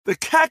The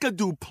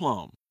Kakadu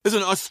plum is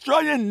an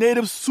Australian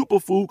native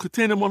superfood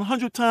containing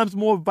 100 times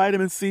more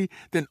vitamin C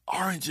than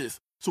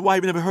oranges. So why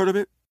have you never heard of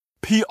it?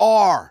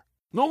 PR.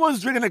 No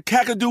one's drinking a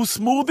Kakadu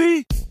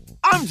smoothie?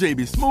 I'm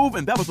JB Smoove,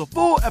 and that was a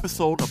full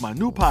episode of my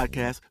new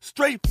podcast,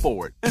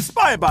 Straightforward,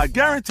 inspired by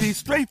guaranteed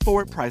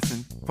straightforward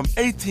pricing from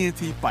AT&T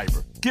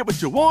Fiber. Get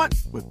what you want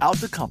without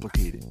the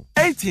complicated.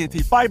 AT&T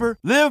Fiber,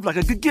 live like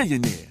a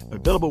gigillionaire.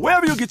 Available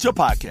wherever you get your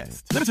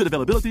podcasts. Limited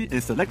availability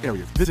in select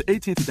areas. Visit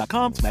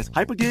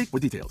AT&T.com/hypergig for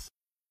details.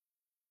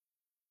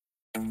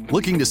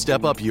 Looking to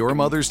step up your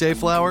Mother's Day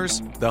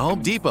flowers? The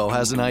Home Depot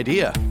has an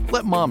idea.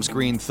 Let Mom's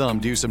green thumb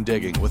do some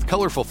digging with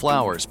colorful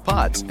flowers,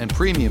 pots, and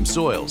premium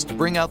soils to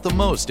bring out the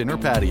most in her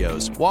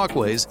patios,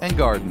 walkways, and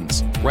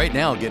gardens. Right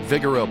now, get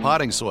Vigoro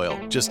potting soil,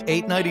 just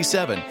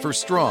 $8.97 for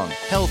strong,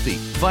 healthy,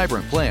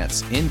 vibrant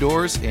plants,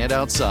 indoors and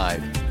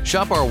outside.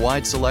 Shop our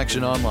wide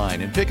selection online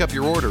and pick up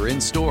your order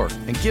in-store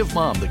and give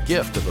Mom the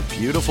gift of a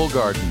beautiful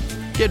garden.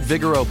 Get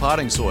Vigoro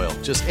potting soil,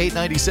 just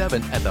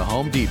 $8.97 at the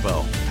Home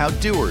Depot. How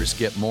doers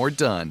get more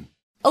done.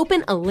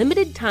 Open a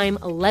limited-time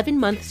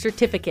 11-month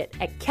certificate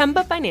at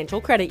Kemba Financial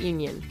Credit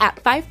Union. At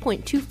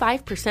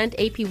 5.25%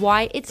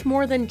 APY, it's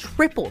more than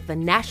triple the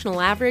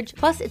national average,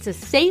 plus it's a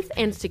safe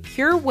and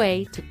secure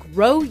way to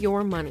grow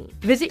your money.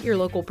 Visit your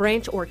local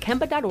branch or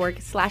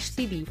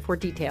kemba.org/CD for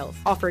details.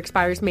 Offer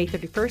expires May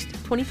 31st,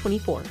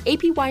 2024.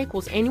 APY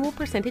equals annual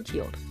percentage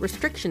yield.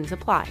 Restrictions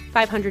apply.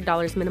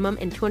 $500 minimum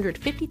and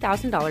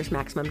 $250,000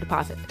 maximum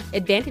deposit.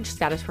 Advantage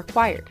status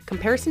required.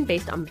 Comparison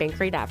based on bank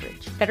rate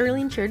average.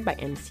 Federally insured by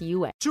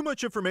NCUA. Too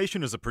Much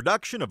Information is a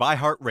production of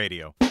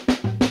iHeartRadio.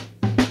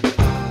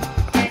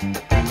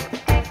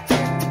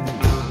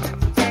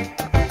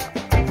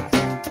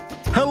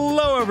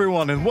 Hello,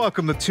 everyone, and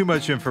welcome to Too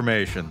Much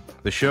Information,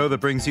 the show that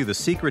brings you the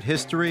secret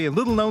history and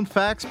little-known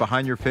facts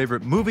behind your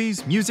favorite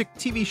movies, music,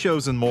 TV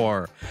shows, and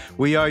more.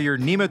 We are your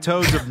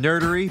nematodes of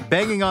nerdery,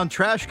 banging on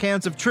trash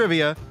cans of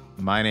trivia.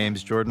 My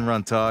name's Jordan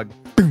Runtagh.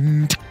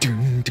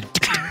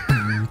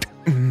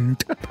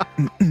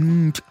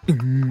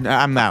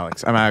 I'm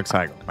Alex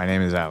Heigl. My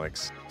name is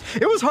Alex.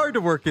 It was hard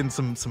to work in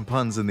some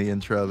puns in the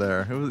intro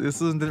there. This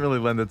didn't really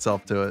lend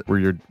itself to it.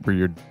 We're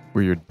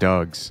your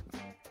dogs.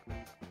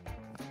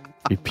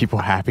 Are people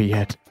happy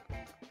yet?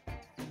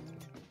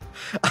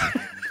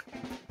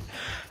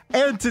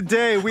 And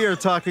today we are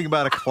talking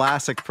about a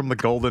classic from the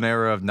golden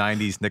era of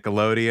 90s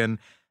Nickelodeon.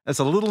 As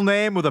a little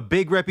name with a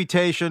big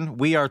reputation,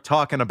 we are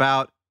talking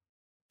about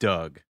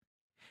Doug.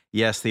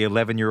 Yes, the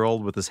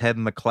 11-year-old with his head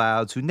in the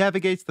clouds who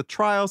navigates the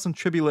trials and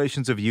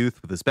tribulations of youth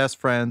with his best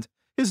friend,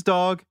 his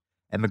dog,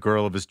 and the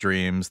girl of his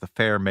dreams, the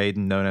fair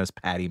maiden known as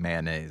Patty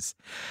Mayonnaise.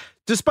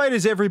 Despite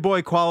his every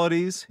boy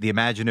qualities, the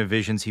imaginative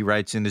visions he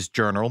writes in his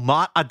journal,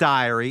 not a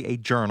diary, a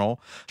journal,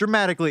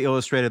 dramatically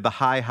illustrated the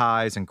high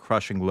highs and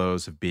crushing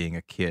lows of being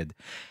a kid.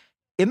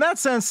 In that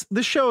sense,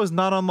 this show is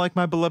not unlike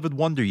my beloved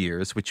Wonder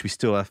Years, which we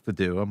still have to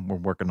do. We're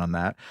working on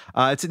that.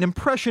 It's an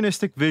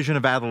impressionistic vision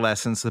of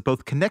adolescence that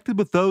both connected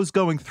with those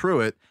going through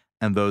it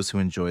and those who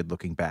enjoyed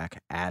looking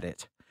back at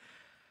it.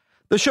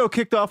 The show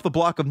kicked off the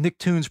block of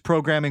Nicktoons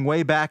programming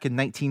way back in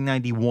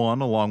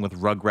 1991, along with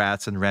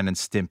Rugrats and Ren and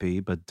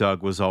Stimpy, but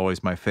Doug was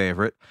always my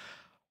favorite.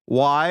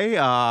 Why?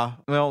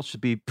 Well, it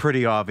should be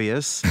pretty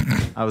obvious.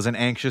 I was an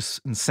anxious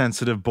and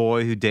sensitive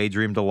boy who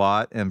daydreamed a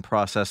lot and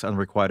processed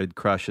unrequited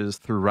crushes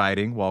through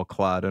writing while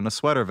clad in a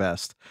sweater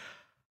vest.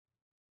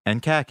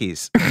 And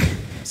khakis.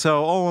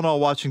 So all in all,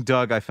 watching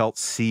Doug, I felt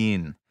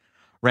seen.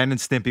 Ren and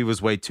Stimpy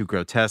was way too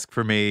grotesque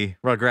for me.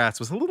 Rugrats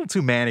was a little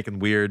too manic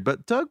and weird,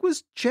 but Doug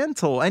was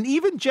gentle and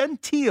even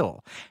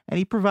genteel, and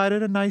he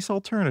provided a nice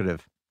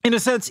alternative. In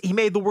a sense, he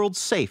made the world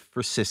safe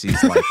for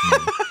sissies like me.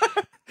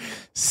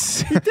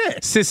 He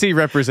did. Sissy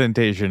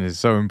representation is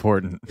so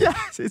important.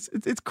 Yes,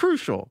 it's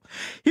crucial.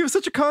 He was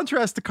such a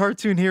contrast to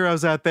cartoon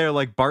heroes out there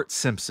like Bart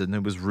Simpson,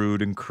 who was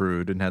rude and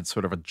crude and had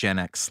sort of a Gen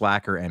X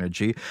slacker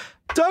energy.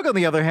 Doug, on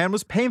the other hand,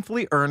 was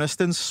painfully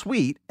earnest and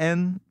sweet,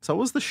 and so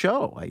was the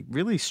show. I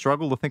really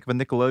struggle to think of a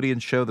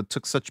Nickelodeon show that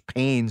took such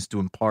pains to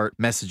impart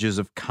messages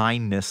of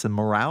kindness and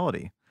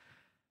morality.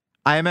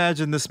 I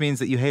imagine this means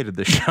that you hated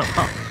the show.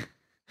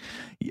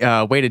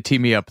 Way to tee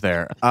me up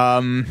there.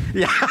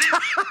 Yeah.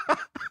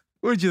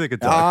 What did you think of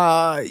Doug?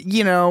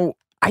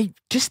 I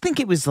just think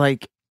it was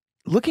like,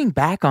 looking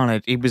back on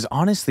it, it was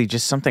honestly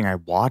just something I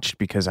watched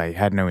because I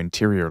had no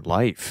interior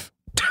life.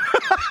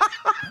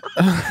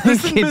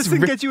 Does this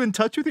get you in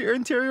touch with your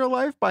interior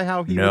life by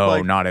how he No, would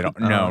like... not at all.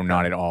 No, okay.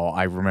 not at all.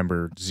 I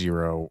remember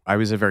zero. I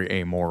was a very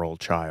amoral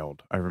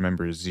child. I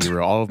remember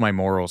zero. All of my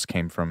morals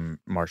came from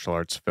martial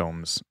arts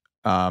films.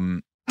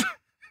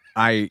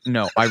 I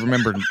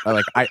remember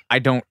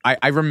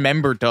I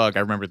remember Doug. I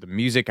remember the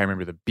music. I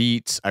remember the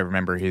beats. I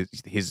remember his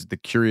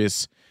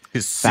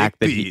sick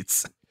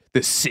beats.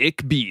 The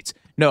sick beats.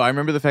 No, I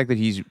remember the fact that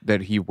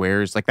he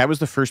wears, like, that was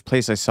the first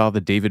place I saw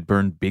the David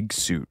Byrne big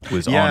suit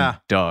was on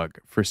Doug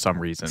for some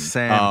reason.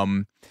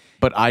 Same.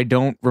 But I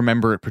don't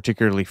remember it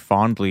particularly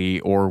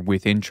fondly or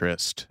with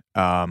interest.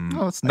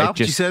 It's not what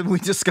you said when we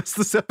discussed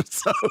this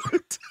episode.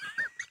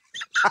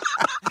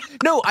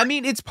 No, I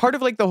mean, it's part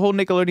of like the whole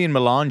Nickelodeon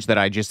melange that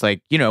I just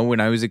like, when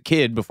I was a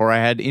kid, before I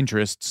had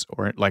interests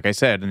or, like I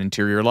said, an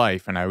interior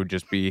life, and I would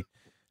just be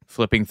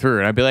flipping through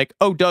and I'd be like,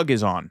 oh, Doug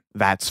is on.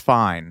 That's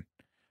fine.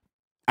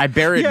 I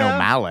bear it no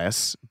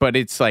malice, but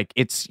it's like,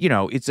 it's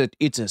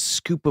a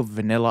scoop of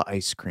vanilla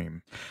ice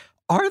cream.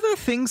 Are there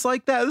things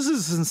like that? This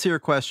is a sincere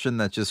question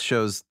that just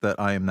shows that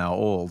I am now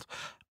old.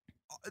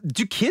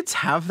 Do kids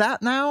have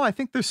that now? I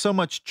think there's so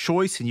much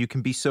choice and you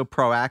can be so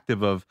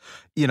proactive of,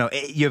 you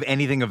have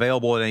anything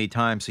available at any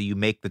time. So you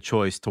make the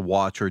choice to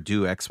watch or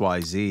do X, Y,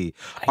 Z.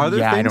 Are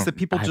there things that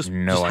people just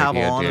have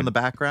on in the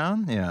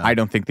background? Yeah. I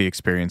don't think the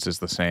experience is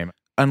the same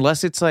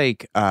unless it's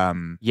like,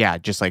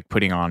 just like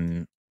putting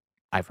on,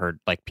 I've heard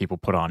like people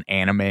put on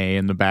anime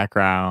in the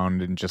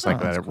background and just like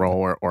let it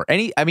roll or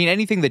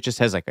anything that just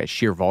has like a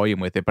sheer volume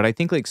with it. But I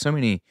think like so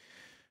many,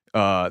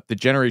 the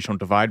generational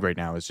divide right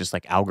now is just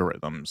like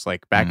algorithms.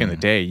 Like back in the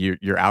day,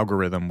 your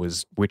algorithm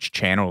was which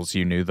channels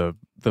you knew the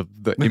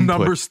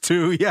numbers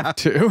to,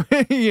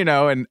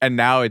 and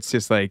now it's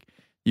just like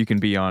you can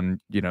be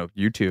on,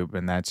 YouTube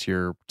and that's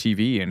your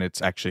TV and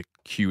it's actually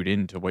cued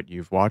into what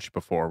you've watched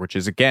before, which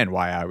is again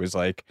why I was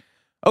like,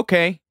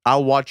 okay,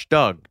 I'll watch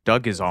Doug.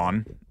 Doug is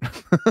on,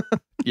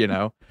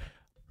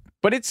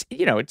 but it's,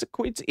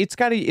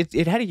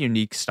 it had a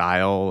unique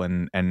style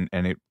and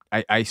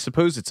I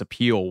suppose its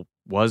appeal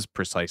was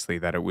precisely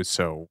that it was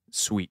so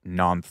sweet,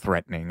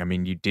 non-threatening. I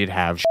mean, you did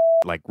have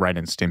like Ren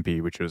and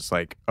Stimpy, which was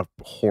like a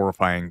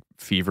horrifying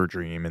fever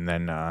dream. And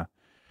then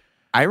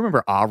I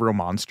remember Real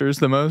Monsters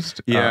the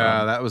most.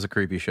 Yeah, that was a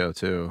creepy show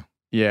too.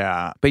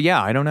 Yeah. But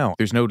yeah, I don't know.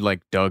 There's no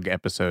like Doug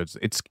episodes.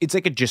 It's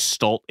like a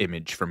gestalt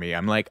image for me.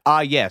 I'm like,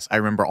 yes, I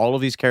remember all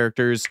of these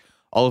characters,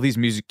 all of these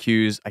music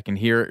cues. I can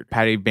hear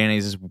Patty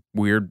Mayonnaise's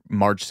weird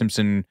Marge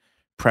Simpson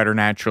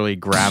preternaturally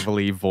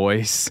gravelly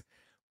voice.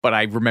 But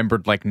I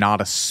remembered like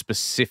not a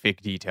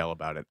specific detail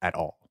about it at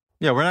all.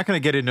 Yeah, we're not going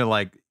to get into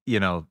like,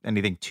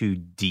 anything too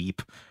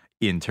deep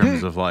in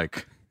terms of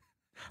like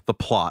the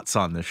plots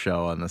on this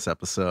show, on this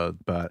episode.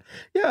 But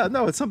yeah,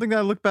 no, it's something that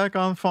I look back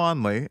on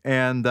fondly.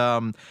 And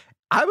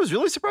I was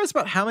really surprised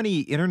about how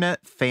many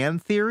internet fan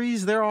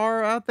theories there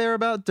are out there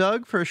about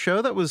Doug for a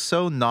show that was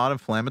so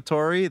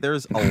non-inflammatory.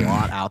 There's a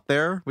lot out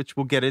there, which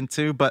we'll get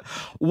into. But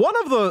one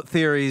of the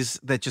theories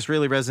that just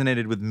really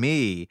resonated with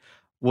me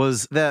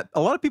was that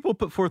a lot of people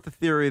put forth the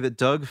theory that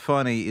Doug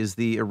Funny is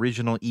the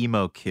original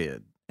emo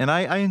kid. And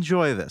I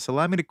enjoy this.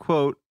 Allow me to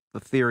quote the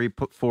theory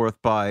put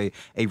forth by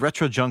a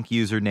RetroJunk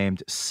user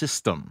named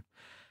System.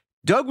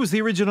 Doug was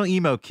the original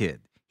emo kid.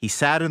 He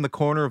sat in the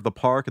corner of the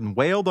park and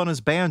wailed on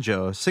his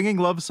banjo, singing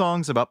love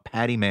songs about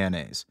Patty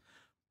Mayonnaise.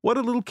 What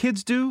do little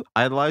kids do?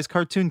 Idolize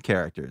cartoon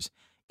characters.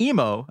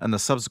 Emo and the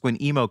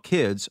subsequent emo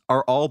kids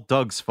are all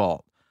Doug's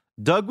fault.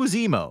 Doug was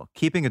emo,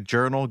 keeping a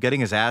journal,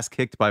 getting his ass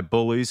kicked by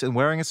bullies, and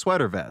wearing a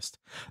sweater vest.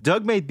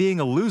 Doug made being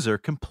a loser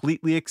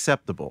completely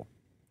acceptable.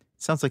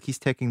 Sounds like he's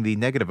taking the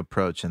negative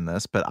approach in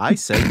this, but I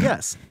say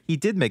yes, he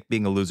did make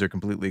being a loser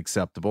completely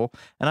acceptable,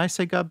 and I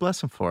say God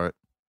bless him for it.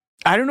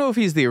 I don't know if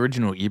he's the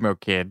original emo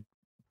kid,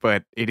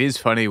 but it is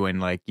funny when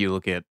like you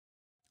look at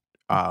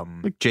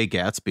like Jay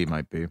Gatsby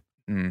might be.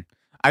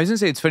 I was gonna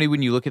say it's funny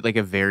when you look at like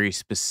a very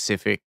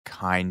specific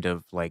kind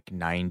of like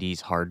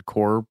 90s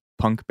hardcore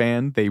punk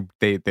band. They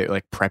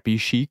like Preppy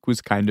Chic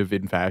was kind of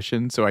in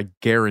fashion, so I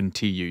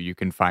guarantee you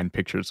can find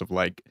pictures of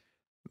like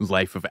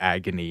Life of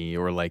Agony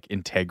or like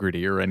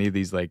Integrity or any of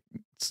these like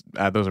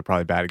those are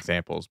probably bad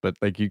examples, but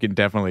like you can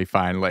definitely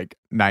find like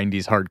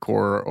 90s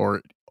hardcore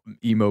or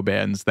emo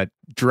bands that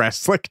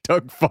dress like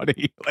Doug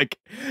Funny like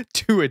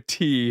to a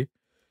T.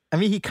 I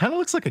mean, he kind of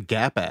looks like a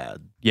Gap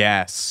ad.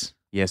 Yes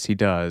he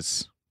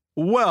does.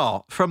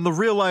 Well, from the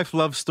real-life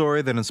love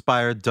story that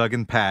inspired Doug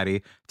and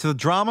Patty to the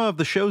drama of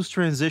the show's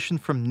transition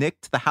from Nick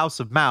to the House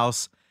of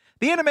Mouse,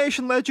 the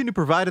animation legend who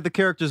provided the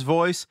character's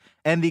voice,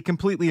 and the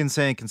completely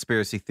insane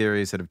conspiracy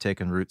theories that have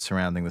taken root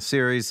surrounding the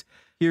series,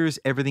 here's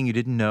everything you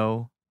didn't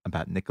know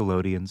about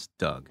Nickelodeon's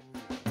Doug.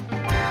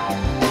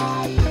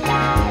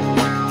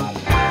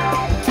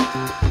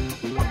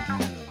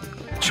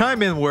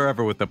 Chime in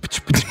wherever with the...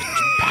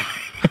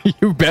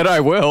 You bet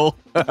I will.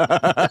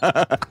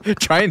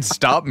 Try and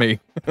stop me.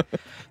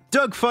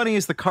 Doug Funny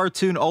is the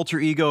cartoon alter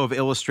ego of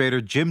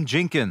illustrator Jim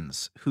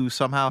Jenkins, who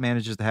somehow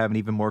manages to have an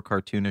even more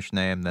cartoonish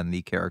name than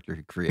the character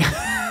he created.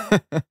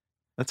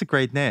 That's a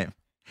great name.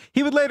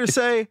 He would later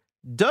say,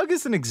 Doug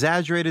is an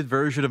exaggerated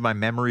version of my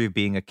memory of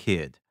being a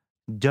kid.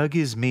 Doug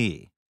is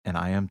me, and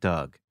I am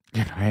Doug.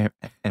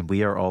 And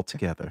we are all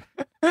together.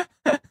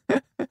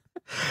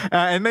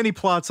 And many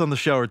plots on the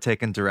show are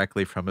taken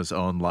directly from his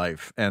own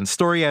life. And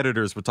story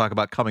editors would talk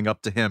about coming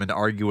up to him and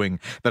arguing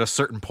that a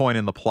certain point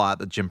in the plot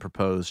that Jim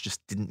proposed just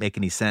didn't make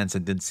any sense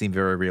and didn't seem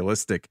very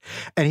realistic.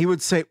 And he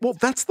would say, well,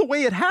 that's the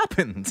way it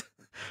happened.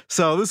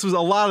 So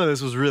a lot of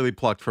this was really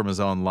plucked from his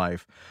own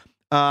life.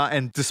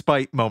 And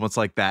despite moments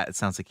like that, it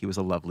sounds like he was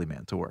a lovely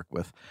man to work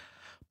with.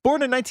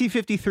 Born in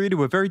 1953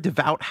 to a very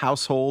devout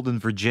household in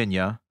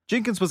Virginia,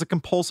 Jenkins was a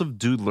compulsive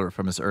doodler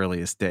from his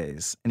earliest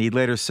days, and he'd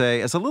later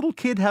say, as a little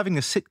kid having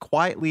to sit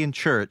quietly in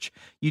church,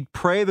 you'd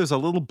pray there's a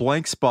little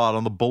blank spot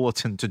on the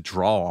bulletin to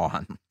draw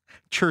on.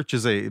 Church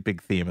is a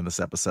big theme in this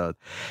episode.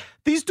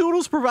 These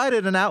doodles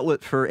provided an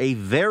outlet for a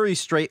very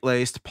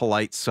straight-laced,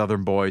 polite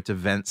Southern boy to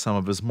vent some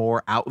of his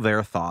more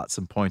out-there thoughts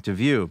and point of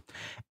view.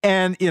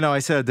 And, I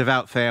said a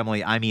devout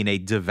family, I mean a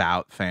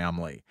devout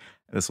family.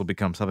 This will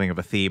become something of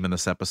a theme in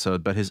this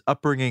episode, but his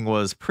upbringing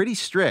was pretty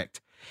strict.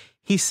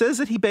 He says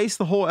that he based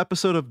the whole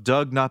episode of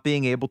Doug not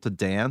being able to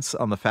dance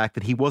on the fact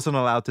that he wasn't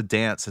allowed to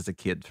dance as a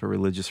kid for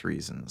religious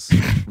reasons,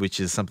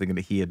 which is something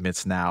that he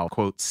admits now,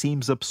 quote,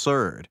 seems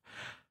absurd.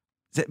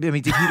 I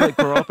mean, did he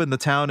grow up in the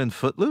town in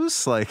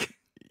Footloose?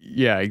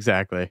 Yeah,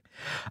 exactly.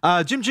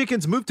 Jim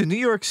Jenkins moved to New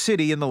York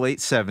City in the late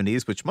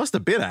 70s, which must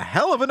have been a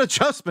hell of an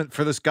adjustment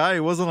for this guy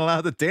who wasn't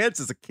allowed to dance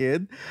as a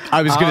kid.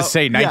 I was going to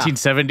say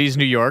 1970s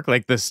New York,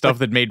 the stuff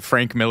that made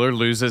Frank Miller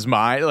lose his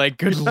mind.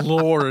 Good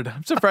Lord.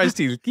 I'm surprised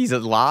he's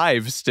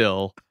alive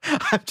still.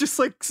 I'm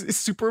just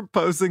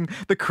superimposing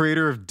the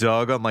creator of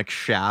Doug on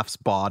Shaft's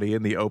body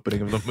in the opening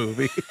of the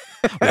movie,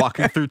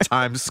 walking through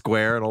Times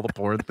Square and all the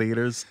porn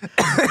theaters.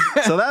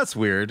 So that's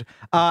weird.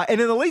 And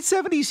in the late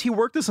 70s, he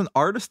worked as an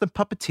artist and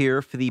puppeteer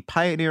for the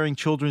pioneering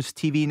children's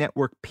TV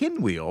network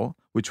Pinwheel,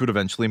 which would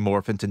eventually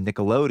morph into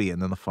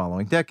Nickelodeon in the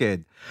following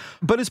decade.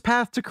 But his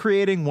path to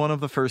creating one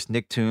of the first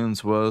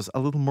Nicktoons was a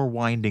little more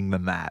winding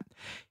than that.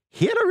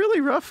 He had a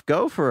really rough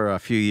go for a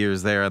few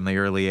years there in the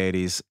early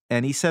 80s,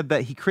 and he said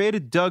that he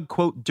created Doug,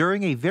 quote,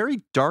 during a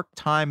very dark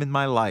time in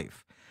my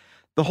life.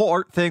 The whole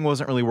art thing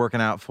wasn't really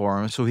working out for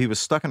him, so he was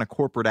stuck in a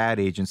corporate ad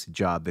agency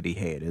job that he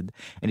hated,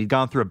 and he'd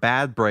gone through a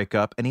bad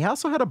breakup, and he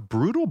also had a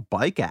brutal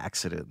bike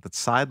accident that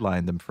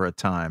sidelined him for a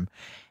time.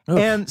 Oof.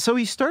 And so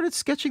he started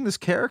sketching this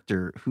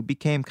character who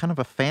became kind of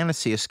a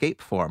fantasy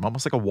escape for him,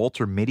 almost like a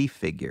Walter Mitty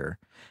figure,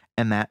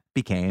 and that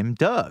became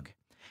Doug.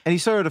 And he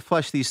started to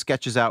flesh these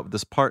sketches out with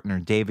his partner,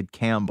 David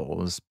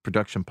Campbell, his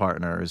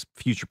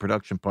future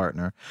production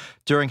partner,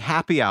 during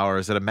happy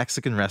hours at a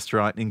Mexican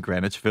restaurant in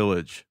Greenwich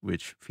Village,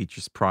 which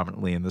features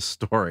prominently in this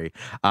story.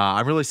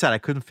 I'm really sad I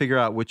couldn't figure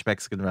out which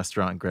Mexican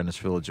restaurant in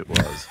Greenwich Village it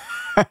was.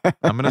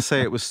 I'm going to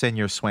say it was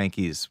Senor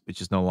Swanky's,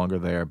 which is no longer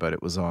there, but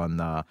it was on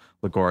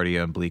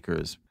LaGuardia and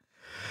Bleeckers.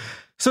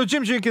 So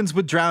Jim Jenkins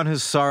would drown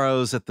his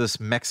sorrows at this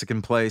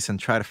Mexican place and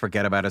try to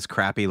forget about his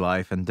crappy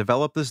life and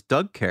develop this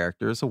Doug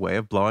character as a way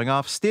of blowing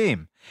off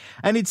steam.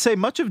 And he'd say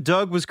much of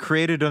Doug was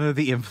created under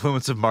the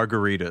influence of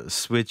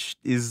margaritas, which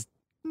is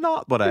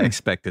not what I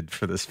expected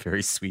for this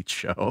very sweet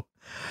show.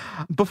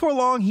 Before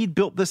long, he'd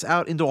built this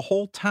out into a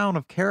whole town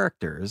of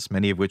characters,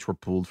 many of which were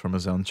pulled from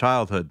his own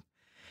childhood.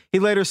 He'd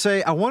later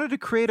say, I wanted to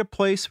create a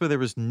place where there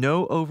was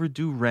no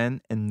overdue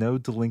rent and no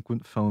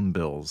delinquent phone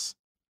bills.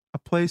 A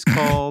place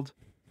called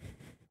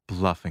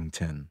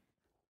Bluffington.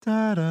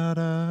 Da, da,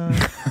 da.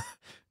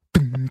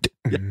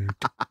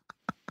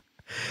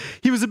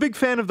 He was a big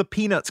fan of the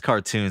Peanuts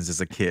cartoons as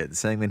a kid,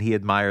 saying that he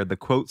admired the,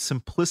 quote,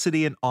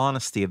 simplicity and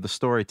honesty of the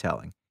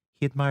storytelling.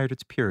 He admired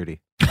its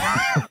purity.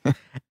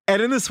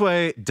 And in this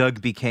way,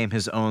 Doug became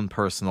his own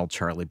personal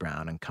Charlie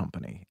Brown and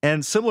Company.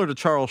 And similar to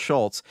Charles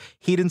Schulz,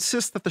 he'd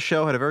insist that the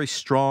show had a very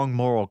strong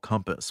moral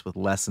compass with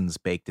lessons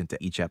baked into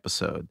each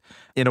episode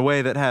in a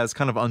way that has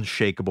kind of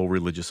unshakable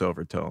religious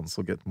overtones.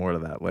 We'll get more to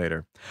that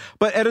later.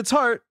 But at its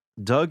heart,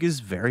 Doug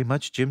is very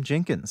much Jim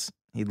Jenkins.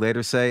 He'd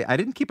later say, I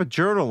didn't keep a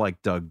journal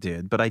like Doug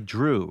did, but I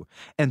drew.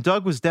 And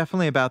Doug was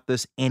definitely about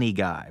this any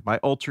guy, my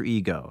alter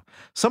ego.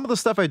 Some of the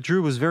stuff I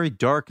drew was very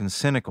dark and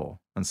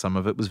cynical, and some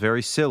of it was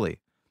very silly.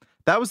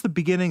 That was the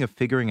beginning of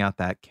figuring out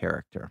that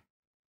character.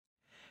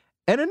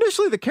 And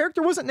initially, the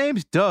character wasn't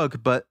named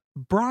Doug, but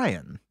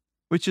Brian,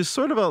 which is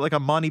sort of like a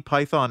Monty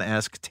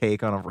Python-esque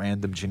take on a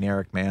random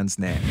generic man's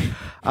name.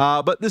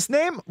 But this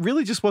name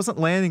really just wasn't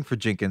landing for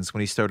Jenkins when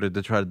he started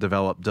to try to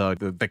develop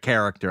Doug, the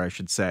character, I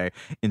should say,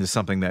 into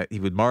something that he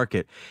would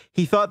market.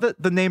 He thought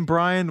that the name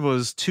Brian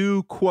was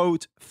too,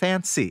 quote,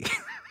 fancy.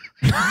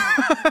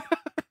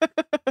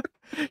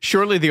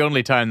 Surely the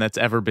only time that's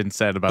ever been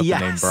said about the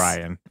name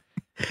Brian.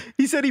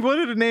 He said he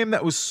wanted a name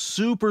that was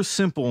super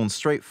simple and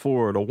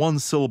straightforward, a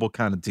one-syllable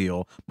kind of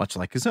deal, much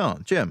like his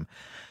own, Jim.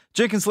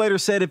 Jenkins later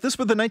said, if this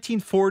were the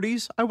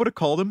 1940s, I would have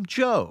called him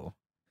Joe.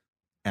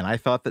 And I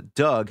thought that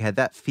Doug had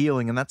that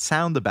feeling and that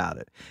sound about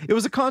it. It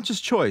was a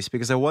conscious choice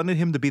because I wanted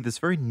him to be this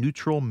very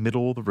neutral,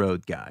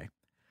 middle-of-the-road guy.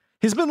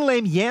 His middle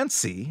name,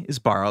 Yancey, is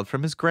borrowed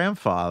from his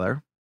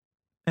grandfather.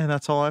 And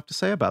that's all I have to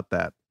say about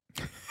that.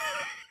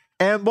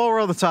 And while we're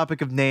on the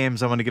topic of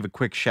names, I want to give a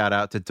quick shout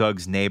out to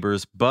Doug's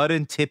neighbors, Bud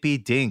and Tippy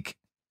Dink.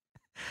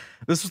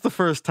 This was the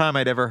first time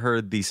I'd ever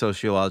heard the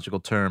sociological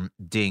term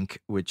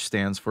DINK, which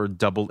stands for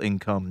double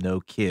income,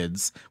 no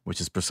kids, which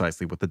is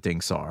precisely what the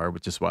Dinks are,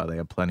 which is why they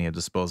have plenty of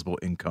disposable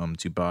income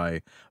to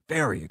buy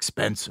very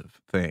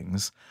expensive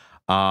things.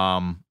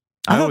 I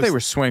thought they were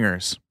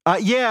swingers.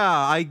 Yeah,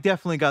 I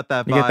definitely got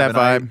that vibe. You get that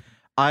vibe?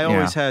 I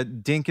always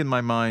had Dink in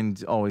my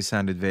mind, always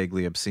sounded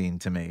vaguely obscene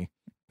to me.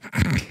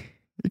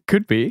 It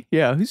could be.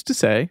 Yeah, who's to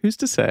say?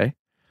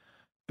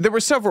 There were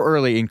several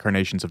early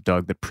incarnations of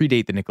Doug that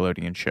predate the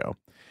Nickelodeon show.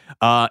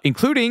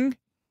 including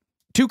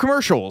 2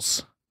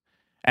 commercials.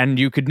 And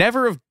I could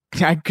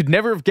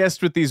never have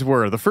guessed what these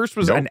were. The first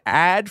was an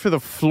ad for the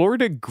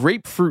Florida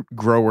grapefruit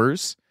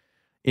growers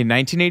in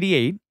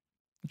 1988,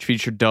 which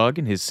featured Doug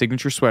in his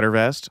signature sweater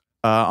vest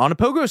on a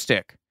pogo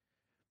stick.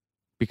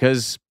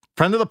 Because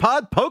Friend of the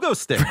pod, pogo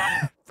stick.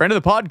 friend of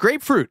the pod,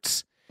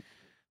 grapefruits.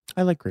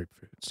 I like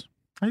grapefruits.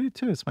 I do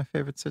too. It's my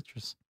favorite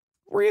citrus.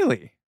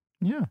 Really?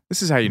 Yeah.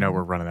 This is how you know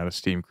we're running out of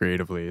steam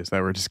creatively, is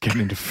that we're just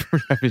getting into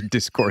having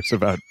discourse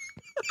about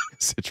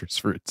citrus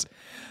fruits.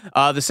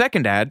 The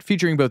second ad,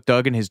 featuring both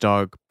Doug and his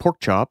dog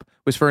Porkchop,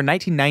 was for a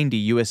 1990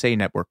 USA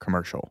Network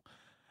commercial.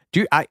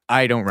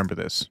 I don't remember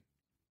this.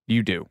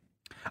 You do.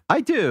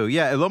 I do.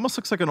 Yeah, it almost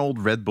looks like an old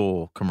Red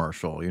Bull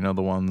commercial. You know,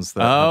 the ones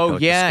that Oh, like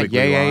the yeah.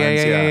 squiggly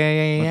lines?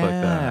 Yeah. Look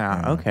like that.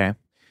 Yeah. Okay.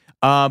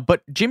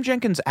 But Jim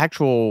Jenkins'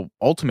 actual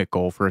ultimate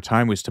goal for a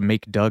time was to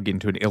make Doug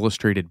into an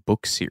illustrated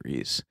book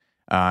series.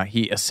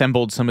 He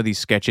assembled some of these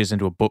sketches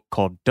into a book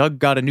called Doug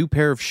Got a New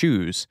Pair of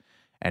Shoes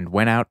and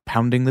went out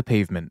pounding the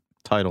pavement.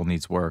 Title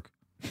needs work.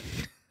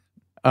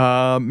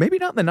 Maybe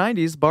not in the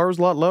 90s. Bar was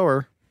a lot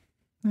lower.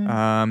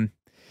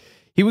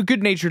 He would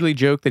good-naturedly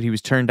joke that he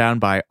was turned down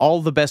by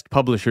all the best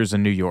publishers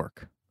in New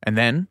York. And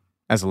then,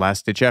 as a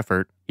last-ditch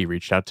effort, he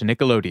reached out to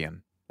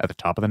Nickelodeon at the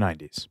top of the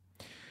 90s.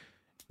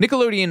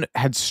 Nickelodeon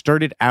had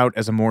started out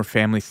as a more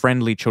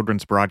family-friendly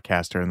children's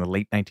broadcaster in the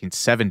late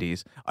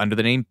 1970s under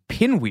the name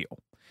Pinwheel.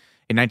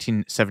 In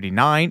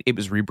 1979, it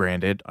was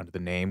rebranded under the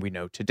name we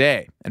know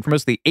today. And for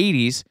most of the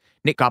 80s,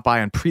 Nick got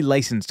by on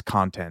pre-licensed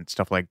content,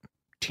 stuff like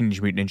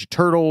Teenage Mutant Ninja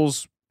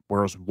Turtles,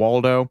 Where's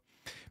Waldo?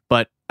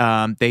 But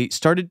they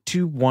started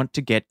to want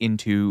to get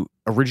into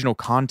original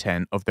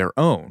content of their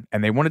own,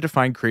 and they wanted to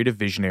find creative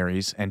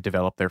visionaries and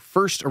develop their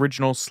first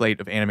original slate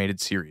of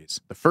animated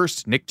series, the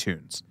first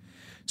Nicktoons.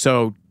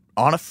 So,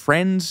 on a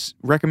friend's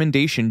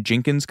recommendation,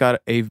 Jenkins got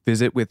a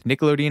visit with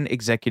Nickelodeon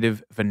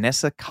executive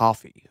Vanessa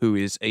Coffey, who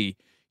is a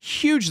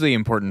hugely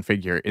important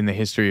figure in the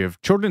history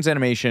of children's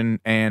animation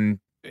and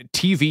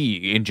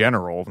TV in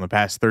general in the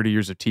past 30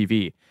 years of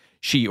TV.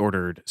 She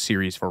ordered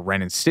series for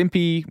Ren and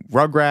Stimpy,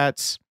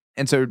 Rugrats,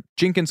 and so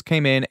Jenkins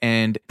came in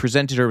and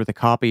presented her with a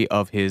copy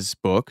of his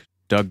book,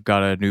 Doug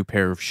Got a New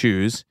Pair of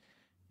Shoes.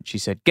 She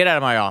said, "Get out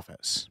of my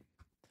office."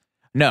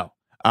 No.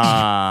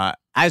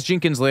 As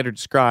Jenkins later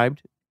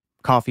described,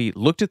 Coffey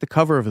looked at the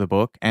cover of the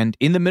book and,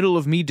 in the middle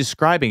of me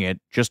describing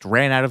it, just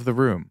ran out of the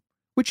room,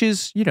 which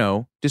is,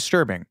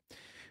 disturbing.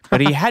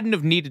 But he hadn't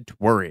have needed to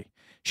worry.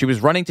 She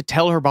was running to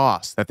tell her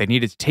boss that they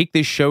needed to take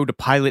this show to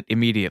pilot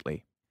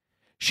immediately.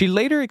 She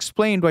later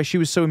explained why she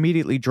was so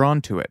immediately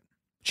drawn to it.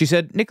 She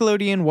said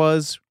Nickelodeon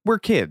we're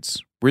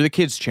kids. We're the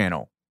kids'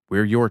 channel.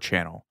 We're your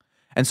channel.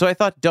 And so I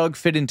thought Doug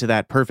fit into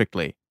that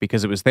perfectly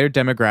because it was their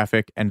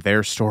demographic and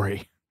their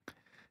story.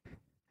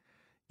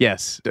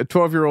 Yes, a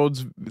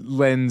 12-year-old's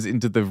lens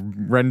into the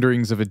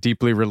renderings of a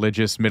deeply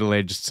religious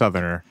middle-aged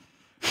Southerner.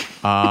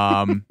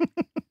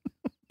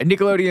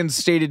 Nickelodeon's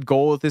stated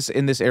goal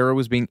in this era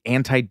was being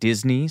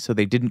anti-Disney, so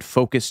they didn't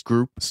focus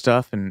group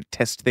stuff and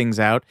test things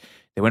out.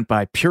 They went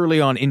by purely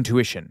on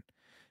intuition.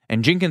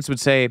 And Jenkins would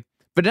say,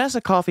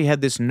 Vanessa Coffey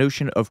had this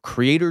notion of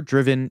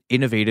creator-driven,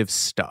 innovative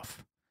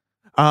stuff.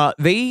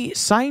 They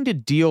signed a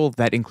deal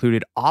that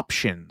included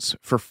options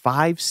for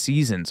 5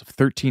 seasons of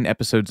 13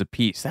 episodes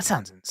apiece. That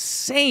sounds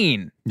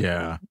insane.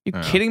 Yeah. You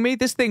kidding me?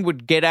 This thing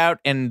would get out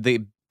and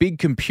the big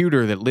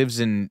computer that lives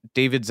in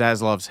David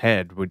Zaslav's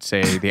head would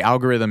say, the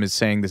algorithm is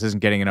saying this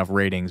isn't getting enough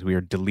ratings. We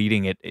are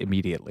deleting it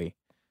immediately.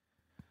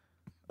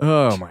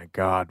 Oh my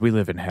God, we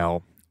live in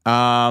hell.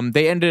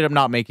 They ended up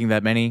not making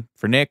that many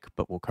for Nick,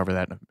 but we'll cover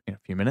that in a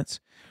few minutes.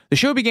 The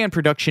show began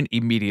production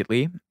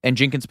immediately, and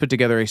Jenkins put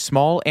together a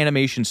small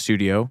animation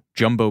studio,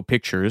 Jumbo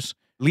Pictures,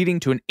 leading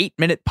to an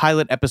 8-minute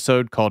pilot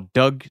episode called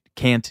Doug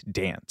Can't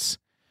Dance.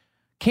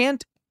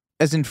 Can't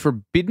as in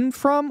forbidden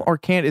from, or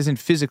can't as in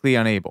physically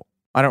unable?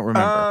 I don't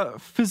remember.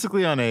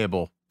 Physically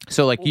unable.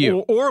 So like you.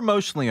 Or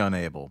emotionally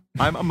unable.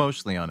 I'm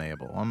emotionally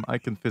unable. I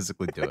can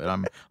physically do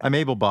it. I'm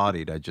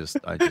able-bodied. I just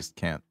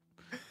can't.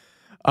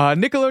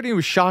 Nickelodeon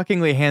was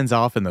shockingly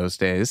hands-off in those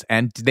days,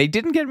 and they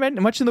didn't get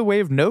much in the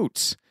way of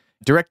notes.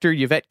 Director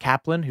Yvette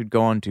Kaplan, who'd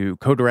go on to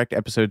co-direct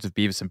episodes of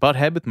Beavis and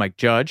Butthead with Mike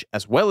Judge,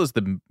 as well as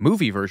the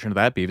movie version of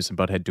that, Beavis and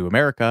Butthead Do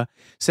America,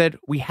 said,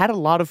 "We had a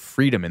lot of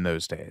freedom in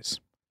those days."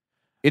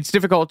 It's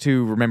difficult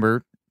to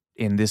remember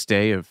in this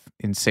day of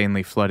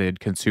insanely flooded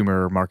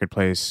consumer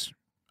marketplace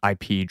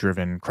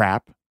IP-driven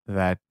crap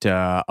that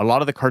a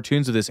lot of the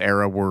cartoons of this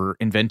era were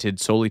invented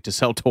solely to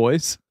sell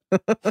toys.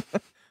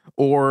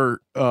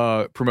 Or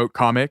promote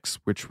comics,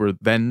 which were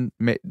then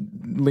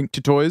linked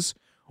to toys,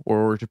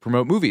 or to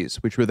promote movies,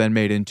 which were then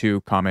made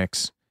into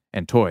comics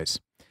and toys.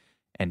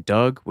 And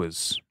Doug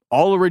was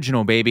all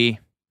original, baby.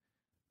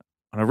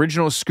 An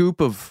original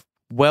scoop of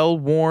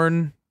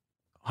well-worn,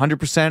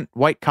 100%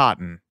 white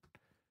cotton.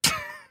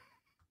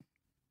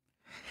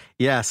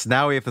 Yes,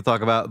 now we have to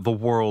talk about the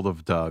world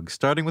of Doug,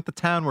 starting with the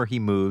town where he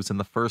moves in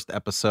the first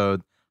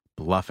episode,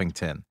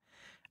 Bluffington.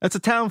 It's a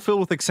town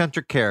filled with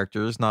eccentric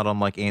characters, not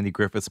unlike Andy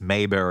Griffith's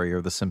Mayberry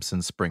or The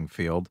Simpsons'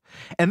 Springfield.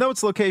 And though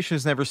its location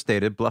is never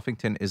stated,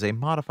 Bluffington is a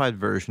modified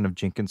version of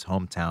Jenkins'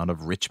 hometown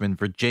of Richmond,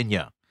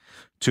 Virginia.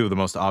 Two of the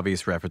most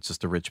obvious references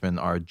to Richmond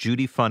are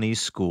Judy Funny's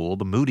school,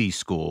 the Moody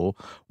School,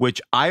 which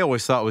I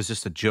always thought was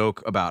just a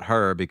joke about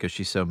her because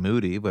she's so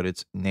moody, but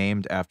it's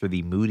named after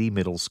the Moody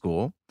Middle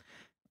School,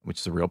 which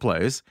is a real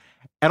place.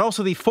 And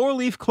also the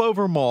Four-Leaf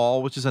Clover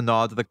Mall, which is a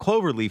nod to the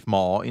Cloverleaf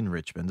Mall in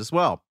Richmond as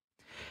well.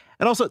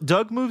 And also,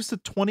 Doug moves to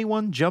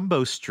 21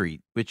 Jumbo Street,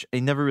 which I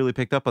never really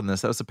picked up on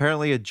this. That was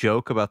apparently a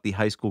joke about the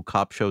high school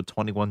cop show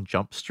 21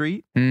 Jump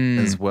Street,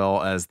 as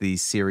well as the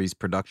series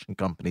production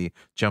company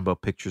Jumbo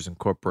Pictures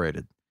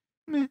Incorporated.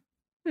 Meh.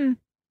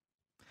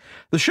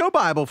 The show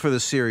Bible for the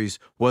series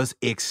was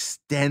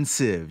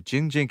extensive.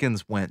 Jim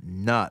Jenkins went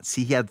nuts.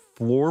 He had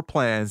floor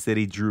plans that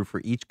he drew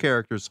for each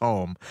character's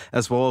home,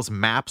 as well as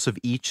maps of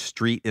each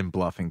street in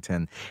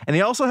Bluffington. And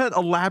he also had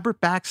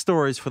elaborate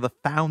backstories for the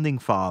founding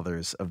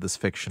fathers of this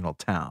fictional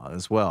town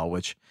as well,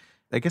 which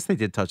I guess they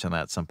did touch on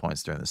that at some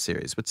points during the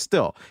series. But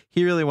still,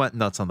 he really went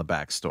nuts on the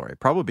backstory,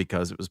 probably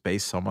because it was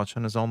based so much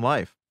on his own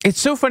life. It's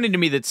so funny to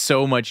me that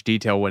so much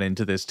detail went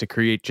into this to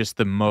create just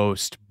the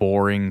most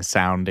boring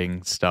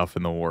sounding stuff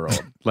in the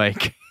world.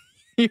 Like,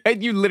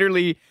 you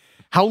literally,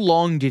 how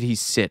long did he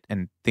sit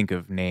and think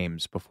of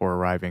names before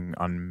arriving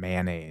on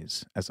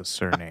mayonnaise as a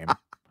surname?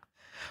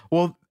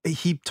 Well,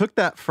 he took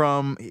that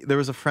from, there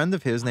was a friend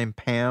of his named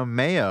Pam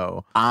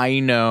Mayo. I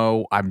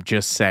know, I'm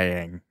just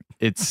saying.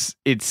 It's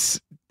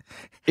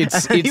he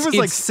was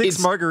like six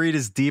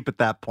margaritas deep at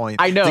that point.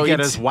 I know, to get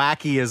as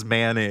wacky as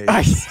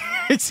mayonnaise.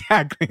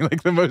 Exactly,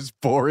 like the most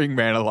boring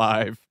man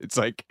alive. It's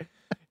like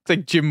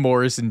Jim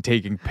Morrison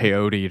taking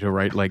peyote to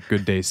write like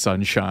Good Day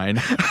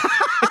Sunshine.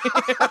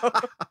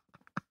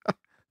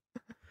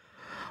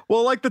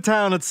 Well, like the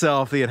town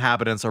itself, the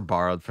inhabitants are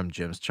borrowed from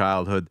Jim's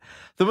childhood.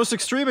 The most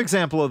extreme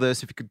example of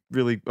this, if you could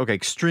really,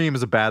 extreme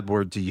is a bad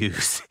word to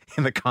use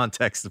in the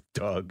context of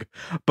Doug,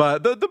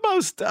 but the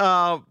most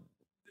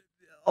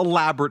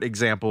elaborate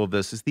example of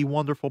this is the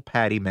wonderful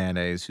Patty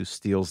Mayonnaise, who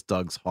steals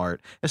Doug's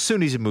heart as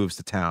soon as he moves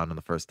to town in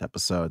the first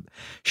episode.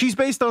 She's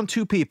based on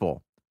two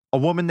people, a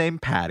woman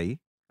named Patty.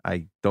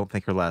 I don't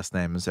think her last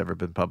name has ever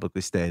been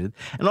publicly stated.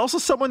 And also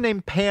someone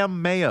named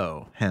Pam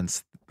Mayo,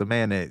 hence the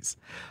mayonnaise.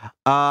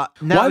 Now,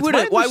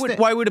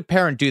 why would a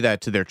parent do that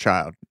to their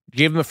child?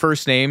 Give them a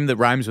first name that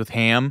rhymes with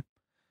ham?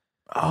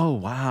 Oh,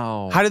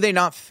 wow. How did they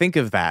not think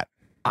of that?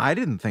 I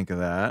didn't think of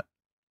that.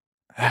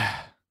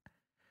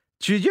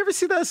 Did you ever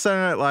see that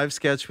Saturday Night Live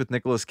sketch with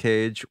Nicolas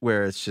Cage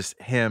where it's just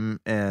him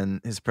and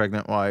his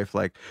pregnant wife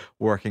like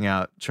working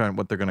out, trying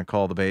what they're going to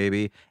call the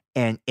baby?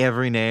 And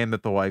every name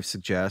that the wife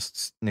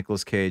suggests,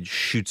 Nicolas Cage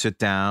shoots it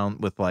down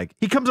with like,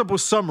 he comes up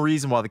with some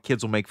reason why the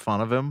kids will make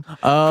fun of him for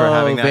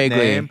having that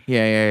name.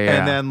 Yeah.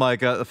 And then like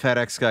the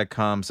FedEx guy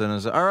comes and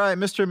is, all right,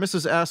 Mr. and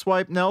Mrs.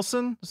 Asswipe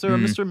Nelson. Is there a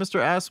Mr. and Mr.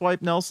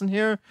 Asswipe Nelson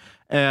here?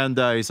 And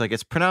he's like,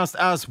 it's pronounced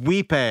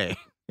Aswipe.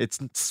 It's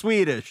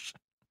Swedish.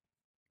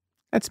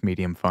 That's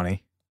medium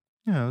funny.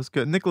 Yeah, it was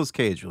good. Nicolas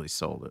Cage really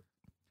sold it.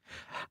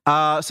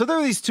 So there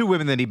are these two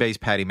women that he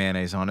based Patty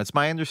Mayonnaise on. It's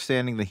my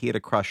understanding that he had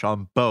a crush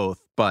on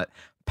both, but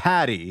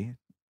Patty,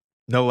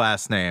 no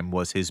last name,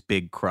 was his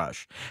big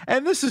crush.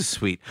 And this is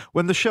sweet.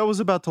 When the show was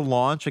about to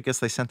launch, I guess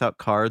they sent out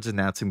cards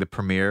announcing the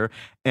premiere,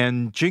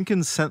 and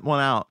Jenkins sent one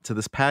out to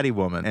this Patty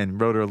woman and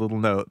wrote her a little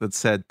note that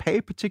said,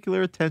 pay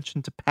particular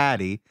attention to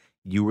Patty.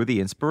 You were the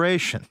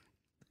inspiration.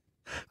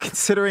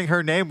 Considering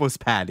her name was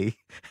Patty,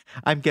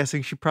 I'm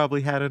guessing she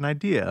probably had an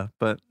idea,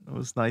 but it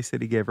was nice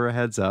that he gave her a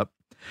heads up.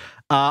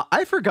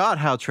 I forgot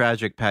how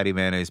tragic Patty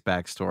Mayonnaise's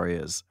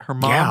backstory is. Her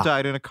mom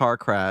died in a car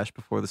crash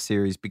before the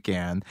series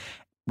began,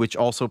 which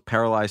also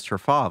paralyzed her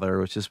father,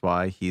 which is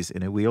why he's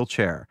in a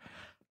wheelchair.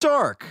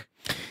 Dark.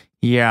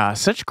 Yeah,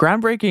 such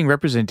groundbreaking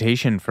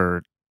representation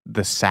for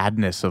the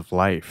sadness of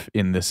life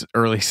in this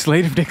early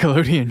slate of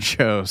Nickelodeon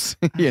shows,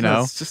 you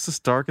know? It's just as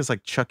dark as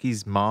like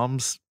Chucky's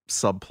mom's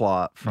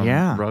subplot from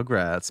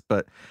Rugrats.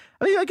 But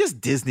I mean, I guess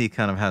Disney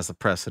kind of has the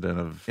precedent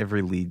of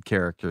every lead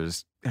character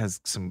has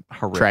some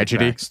horrific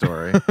tragedy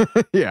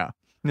backstory. Yeah.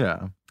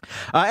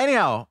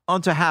 Anyhow,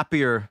 on to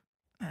happier,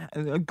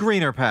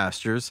 greener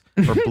pastures,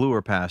 or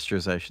bluer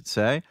pastures, I should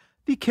say.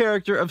 The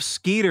character of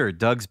Skeeter,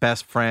 Doug's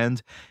best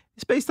friend,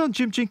 is based on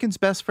Jim Jenkins'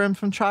 best friend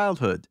from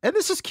childhood. And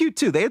this is cute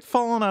too. They had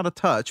fallen out of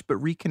touch, but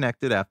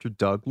reconnected after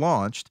Doug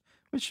launched,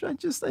 which I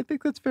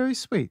think that's very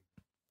sweet.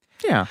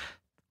 Yeah.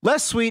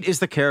 Less sweet is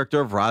the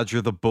character of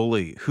Roger the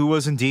Bully, who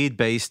was indeed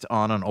based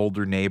on an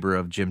older neighbor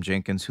of Jim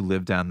Jenkins who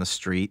lived down the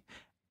street.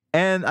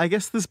 And I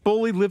guess this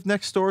bully lived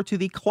next door to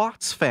the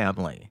Klotz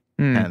family,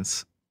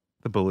 hence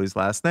the bully's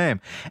last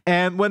name.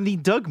 And when the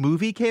Doug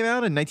movie came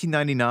out in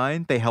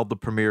 1999, they held the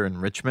premiere in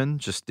Richmond,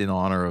 just in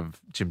honor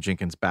of Jim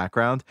Jenkins'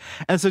 background.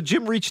 And so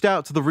Jim reached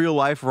out to the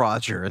real-life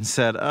Roger and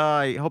said,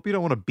 I hope you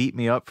don't want to beat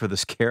me up for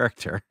this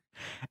character.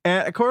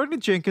 And according to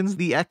Jenkins,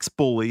 the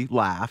ex-bully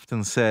laughed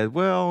and said,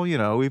 well,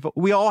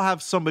 we all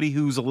have somebody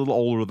who's a little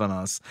older than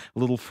us, a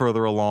little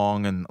further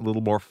along and a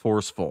little more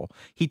forceful.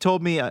 He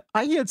told me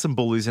he had some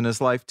bullies in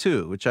his life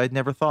too, which I'd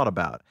never thought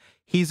about.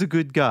 He's a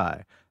good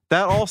guy.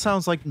 That all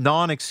sounds like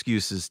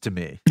non-excuses to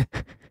me.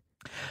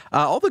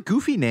 All the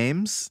goofy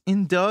names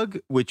in Doug,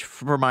 which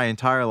for my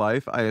entire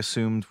life I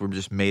assumed were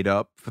just made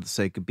up for the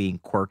sake of being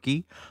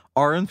quirky,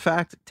 are in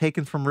fact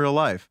taken from real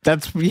life.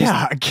 That's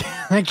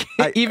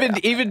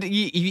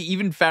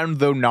even found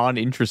though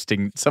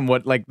non-interesting,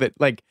 somewhat like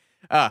that.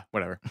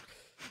 Whatever.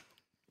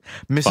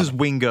 Mrs.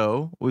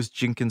 Wingo was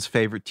Jenkins'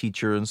 favorite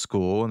teacher in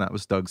school, and that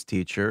was Doug's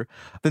teacher.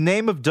 The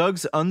name of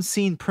Doug's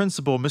unseen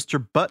principal,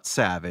 Mr. Butt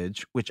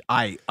Savage, which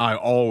I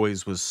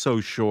always was so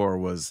sure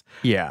was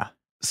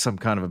some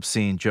kind of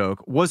obscene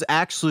joke, was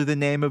actually the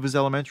name of his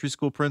elementary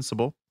school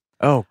principal.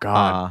 Oh,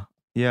 God.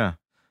 Yeah.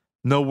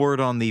 No word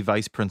on the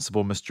vice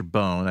principal, Mr.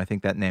 Bone. I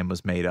think that name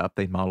was made up.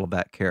 They modeled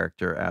that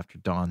character after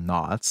Don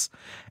Knotts.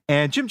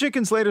 And Jim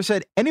Jenkins later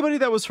said, anybody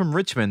that was from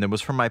Richmond and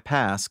was from my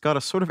past got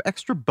a sort of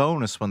extra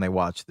bonus when they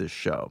watched this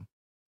show.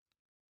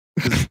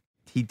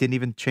 He didn't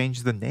even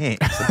change the name.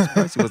 So I'm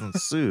surprised he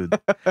wasn't sued.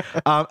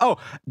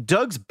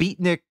 Doug's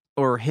beatnik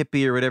or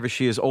hippie or whatever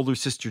she is, older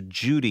sister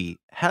Judy,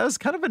 has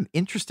kind of an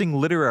interesting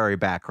literary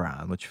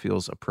background, which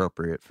feels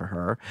appropriate for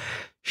her.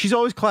 She's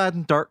always clad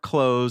in dark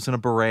clothes and a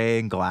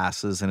beret and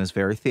glasses and is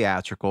very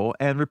theatrical.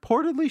 And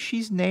reportedly,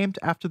 she's named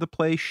after the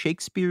play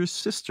Shakespeare's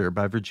Sister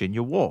by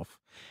Virginia Woolf,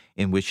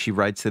 in which she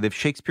writes that if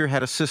Shakespeare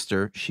had a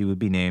sister, she would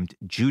be named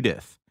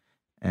Judith.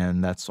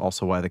 And that's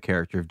also why the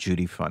character of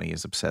Judy Funny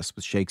is obsessed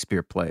with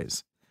Shakespeare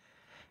plays.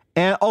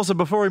 And also,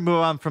 before we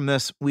move on from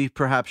this, we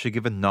perhaps should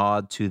give a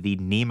nod to the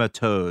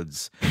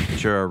nematodes,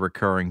 which are a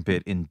recurring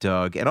bit in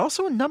Doug, and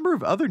also a number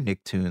of other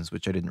Nicktoons,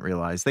 which I didn't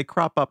realize. They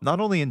crop up not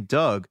only in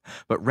Doug,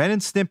 but Ren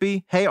and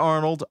Stimpy, Hey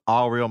Arnold,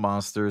 All Real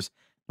Monsters,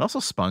 and also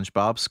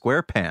SpongeBob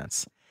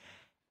SquarePants.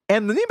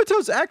 And the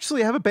nematodes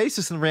actually have a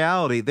basis in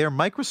reality. They're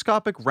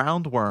microscopic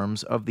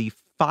roundworms of the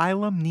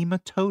phylum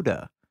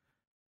Nematoda.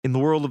 In the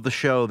world of the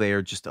show, they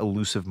are just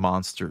elusive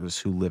monsters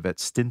who live at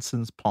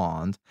Stinson's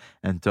Pond,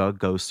 and Doug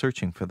goes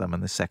searching for them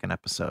in the second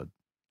episode.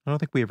 I don't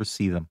think we ever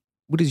see them.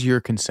 What is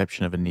your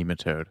conception of a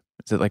nematode?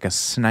 Is it like a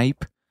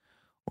snipe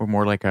or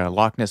more like a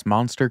Loch Ness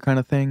Monster kind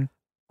of thing?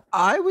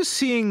 I was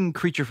seeing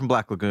Creature from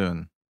Black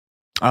Lagoon.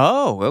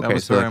 Oh, okay.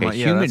 So like a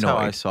humanoid. That's how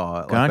I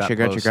saw it. Gotcha.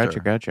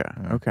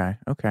 Yeah.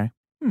 Okay.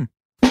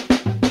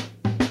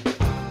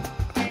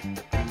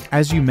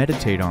 As you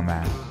meditate on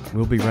that,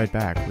 we'll be right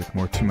back with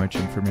more Too Much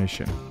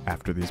Information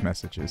after these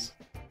messages.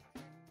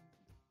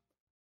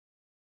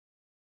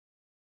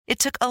 It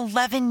took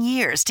 11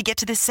 years to get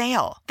to this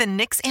sale. The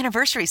Knix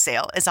Anniversary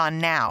Sale is on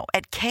now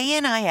at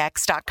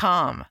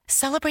knix.com.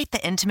 Celebrate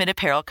the intimate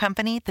apparel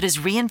company that has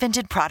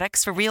reinvented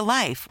products for real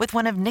life with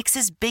one of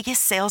Knix's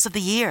biggest sales of the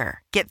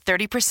year. Get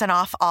 30%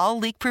 off all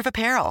leak-proof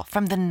apparel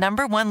from the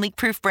 #1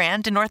 leak-proof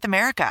brand in North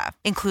America,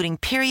 including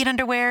period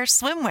underwear,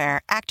 swimwear,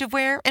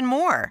 activewear, and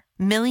more.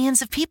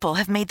 Millions of people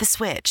have made the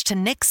switch to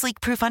Knix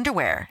leak-proof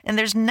underwear, and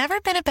there's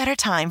never been a better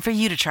time for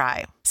you to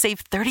try.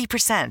 Save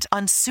 30%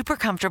 on super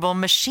comfortable,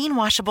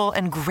 machine-washable,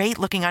 and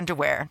great-looking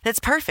underwear that's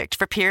perfect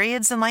for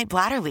periods and light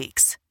bladder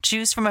leaks.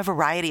 Choose from a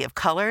variety of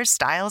colors,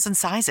 styles, and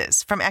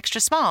sizes, from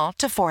extra small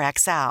to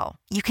 4XL.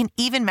 You can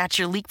even match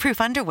your leak-proof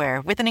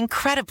underwear with an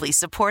incredibly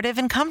supportive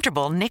and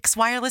comfortable Knix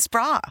wireless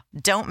bra.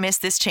 Don't miss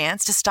this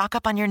chance to stock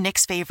up on your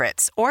Knix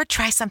favorites or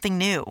try something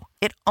new.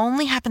 It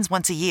only happens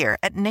once a year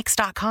at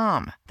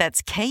Knix.com.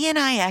 That's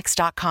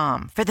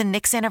knix.com for the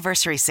Knix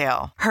Anniversary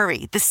Sale.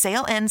 Hurry, the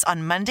sale ends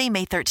on Monday,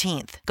 May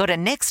 13th. Go to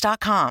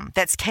Knix.com.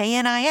 That's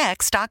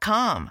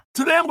knix.com.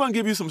 Today I'm going to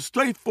give you some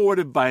straightforward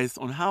advice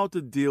on how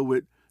to deal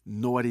with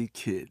naughty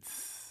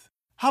kids.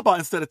 How about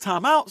instead of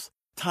timeouts,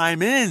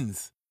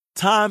 time-ins?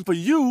 Time for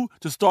you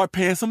to start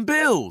paying some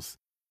bills.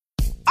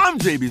 I'm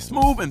JB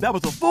Smoove, and that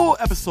was a full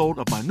episode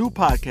of my new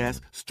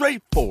podcast,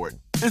 Straightforward,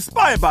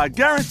 inspired by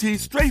guaranteed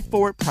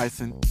straightforward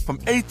pricing from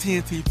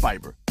AT&T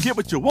Fiber. Get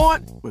what you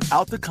want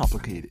without the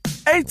complicated.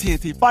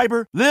 AT&T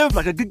Fiber, live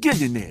like a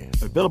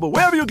gigillionaire. Available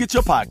wherever you get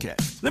your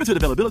podcasts. Limited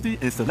availability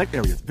in select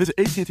areas. Visit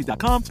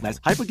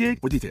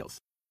AT&T.com/hypergig for details.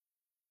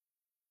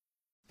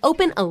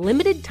 Open a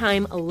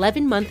limited-time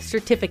 11-month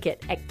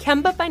certificate at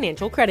Kemba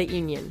Financial Credit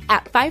Union.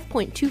 At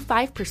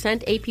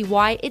 5.25%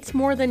 APY, it's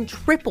more than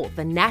triple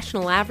the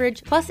national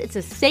average, plus it's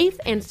a safe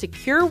and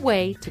secure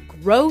way to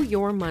grow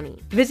your money.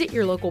 Visit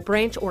your local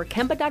branch or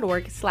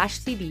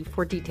kemba.org/cd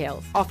for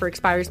details. Offer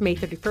expires May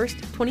 31st,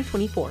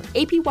 2024.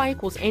 APY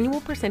equals annual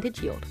percentage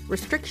yield.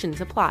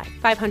 Restrictions apply.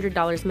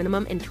 $500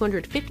 minimum and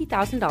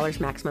 $250,000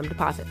 maximum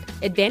deposit.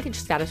 Advantage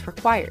status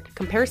required.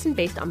 Comparison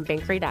based on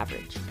bank rate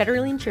average.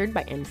 Federally insured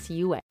by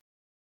NCUA.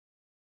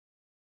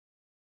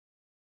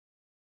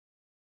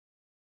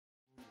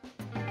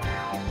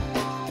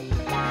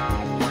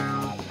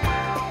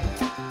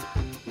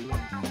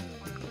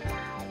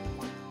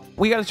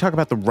 We got to talk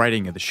about the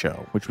writing of the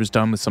show, which was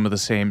done with some of the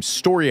same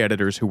story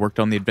editors who worked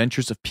on The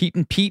Adventures of Pete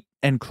and Pete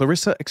and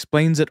Clarissa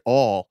Explains It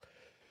All.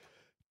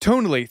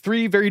 Tonally,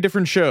 3 very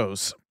different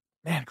shows.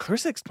 Man,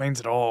 Clarissa Explains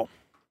It All.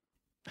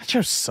 That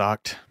show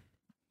sucked.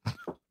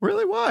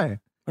 Really? Why?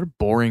 What a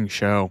boring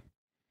show.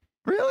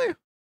 Really?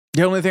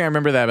 The only thing I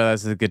remember about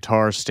is the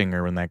guitar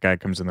stinger when that guy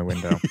comes in the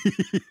window.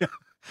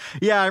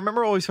 Yeah, I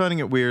remember always finding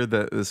it weird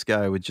that this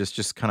guy would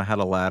just kind of had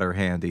a ladder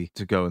handy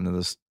to go into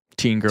this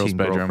Teen girl's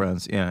bedroom.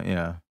 girlfriends.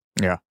 Yeah.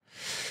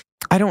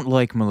 I don't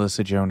like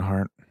Melissa Joan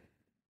Hart.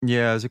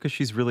 Yeah, is it because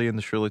she's really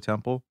into Shirley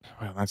Temple?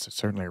 Well, that's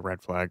certainly a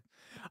red flag.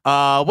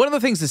 One of the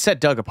things that set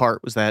Doug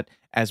apart was that,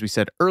 as we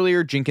said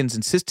earlier, Jenkins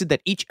insisted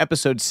that each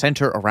episode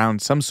center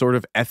around some sort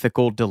of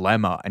ethical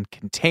dilemma and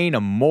contain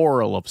a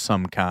moral of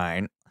some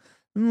kind.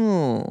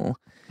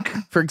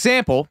 For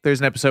example, there's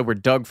an episode where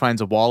Doug finds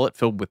a wallet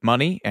filled with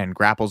money and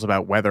grapples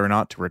about whether or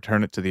not to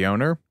return it to the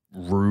owner.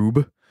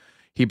 Rube.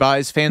 He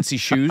buys fancy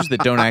shoes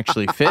that don't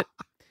actually fit.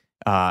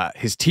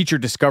 His teacher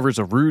discovers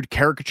a rude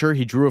caricature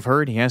he drew of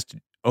her, and he has to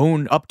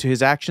own up to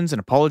his actions and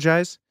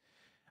apologize.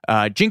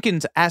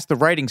 Jenkins asked the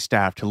writing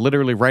staff to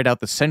literally write out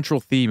the central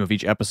theme of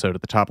each episode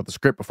at the top of the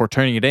script before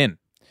turning it in.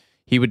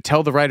 He would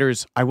tell the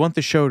writers, "I want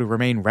the show to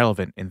remain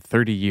relevant in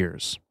 30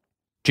 years.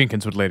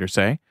 Jenkins would later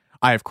say,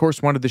 "I of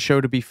course wanted the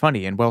show to be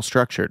funny and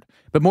well-structured,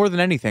 but more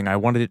than anything, I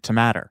wanted it to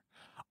matter.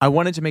 I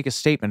wanted to make a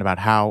statement about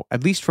how,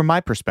 at least from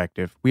my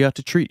perspective, we ought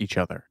to treat each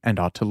other and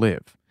ought to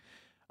live."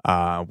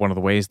 One of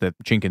the ways that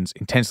Jenkins'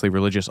 intensely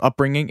religious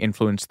upbringing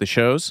influenced the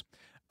shows.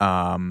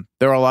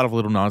 There are a lot of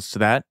little nods to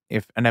that.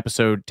 If an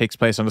episode takes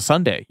place on a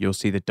Sunday, you'll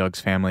see that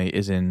Doug's family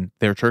is in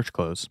their church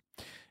clothes.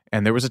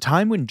 And there was a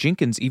time when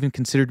Jenkins even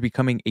considered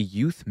becoming a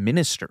youth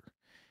minister.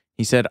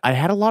 He said, "I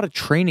had a lot of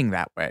training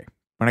that way.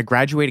 When I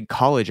graduated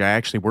college, I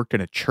actually worked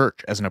in a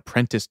church as an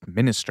apprenticed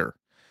minister.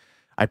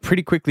 I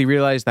pretty quickly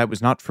realized that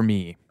was not for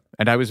me,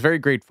 and I was very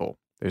grateful.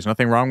 There's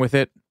nothing wrong with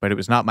it, but it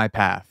was not my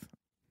path."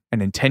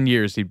 And in 10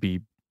 years, he'd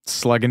be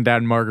slugging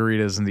down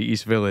margaritas in the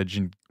East Village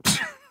and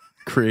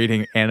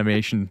creating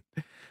animation.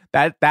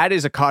 That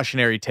is a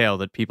cautionary tale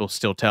that people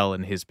still tell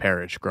in his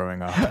parish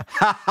growing up.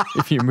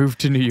 If you move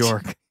to New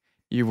York,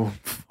 you will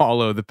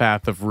follow the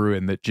path of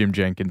ruin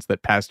that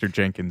Pastor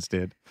Jenkins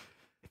did.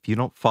 If you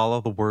don't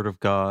follow the word of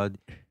God,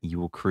 you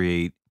will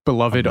create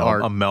beloved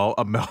art. A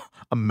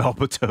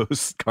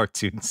Melbatos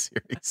cartoon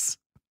series.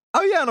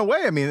 Oh yeah, in a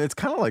way. I mean, it's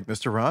kind of like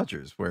Mr.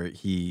 Rogers, where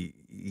he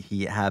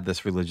had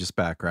this religious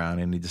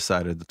background and he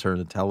decided to turn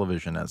to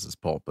television as his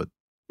pulpit.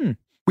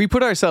 We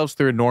put ourselves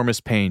through enormous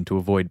pain to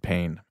avoid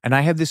pain. And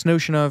I had this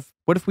notion of,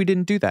 what if we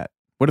didn't do that?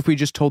 What if we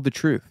just told the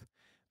truth?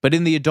 But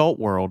in the adult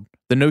world,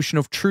 the notion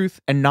of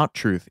truth and not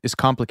truth is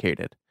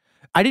complicated.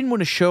 I didn't want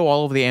to show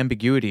all of the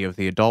ambiguity of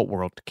the adult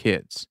world to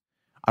kids.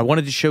 I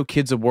wanted to show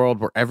kids a world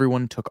where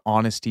everyone took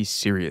honesty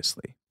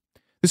seriously.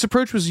 This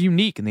approach was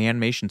unique in the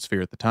animation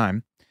sphere at the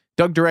time.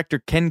 Doug director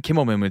Ken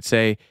Kimmelman would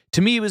say,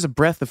 "To me, it was a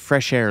breath of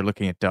fresh air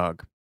looking at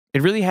Doug.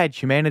 It really had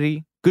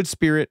humanity, good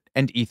spirit,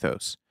 and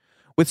ethos.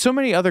 With so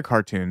many other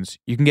cartoons,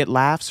 you can get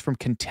laughs from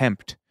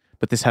contempt,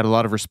 but this had a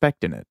lot of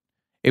respect in it.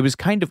 It was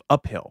kind of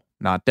uphill,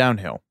 not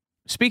downhill.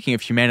 Speaking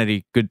of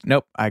humanity,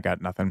 nope, I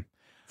got nothing."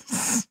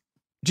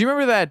 Do you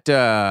remember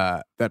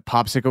that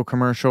popsicle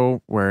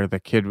commercial where the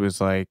kid was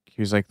like,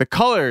 "The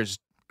colors,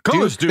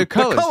 dude, the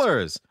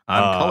colors.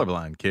 I'm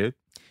colorblind, kid."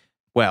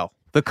 Well,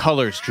 the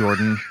colors,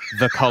 Jordan,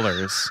 the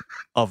colors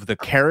of the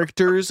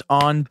characters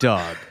on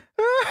Doug.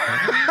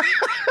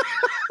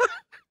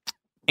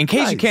 In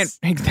case you can't,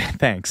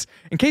 thanks.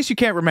 In case you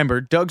can't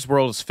remember, Doug's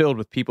world is filled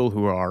with people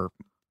who are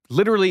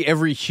literally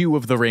every hue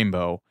of the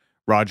rainbow.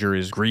 Roger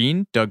is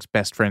green. Doug's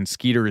best friend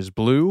Skeeter is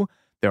blue.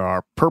 There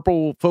are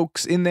purple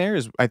folks in there.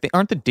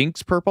 Aren't the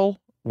Dinks purple?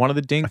 One of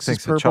the Dinks is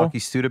purple. Chalky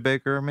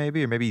Studebaker,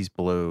 maybe, or maybe he's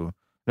blue.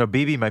 No,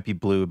 BB might be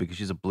blue because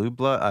she's a blue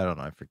blood. I don't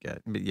know. I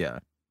forget. But yeah.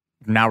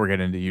 Now we're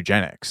getting into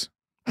eugenics.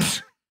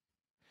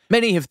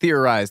 Many have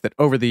theorized that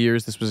over the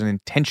years this was an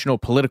intentional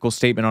political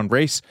statement on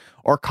race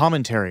or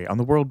commentary on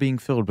the world being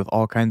filled with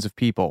all kinds of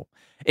people.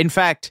 In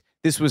fact,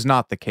 this was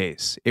not the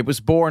case. It was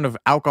born of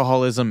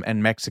alcoholism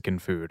and Mexican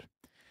food.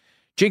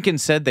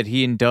 Jenkins said that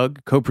he and Doug,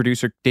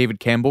 co-producer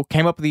David Campbell,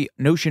 came up with the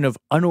notion of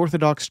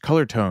unorthodox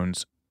color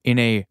tones in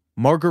a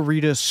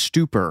margarita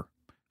stupor.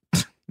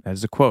 That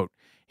is a quote.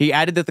 He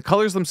added that the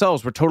colors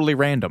themselves were totally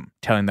random,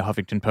 telling the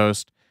Huffington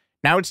Post,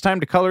 "Now it's time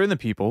to color in the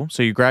people,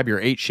 so you grab your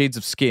 8 shades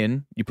of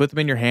skin, you put them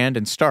in your hand,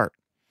 and start."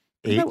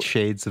 8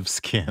 shades of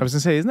skin. I was going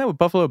to say, isn't that what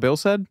Buffalo Bill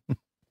said?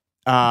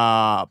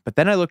 But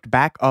then I looked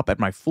back up at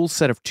my full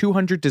set of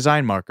 200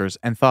 design markers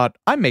and thought,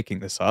 I'm making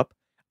this up.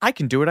 I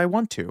can do what I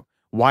want to.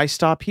 Why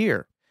stop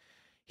here?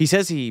 He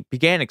says he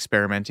began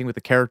experimenting with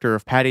the character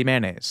of Patty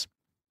Mayonnaise.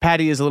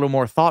 Patty is a little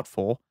more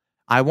thoughtful.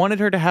 I wanted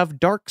her to have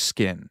dark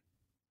skin.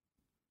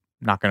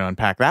 Not going to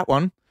unpack that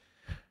one.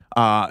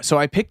 So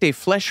I picked a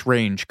flesh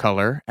range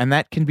color, and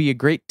that can be a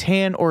great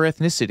tan or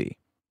ethnicity.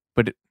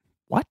 But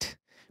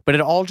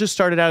it all just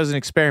started out as an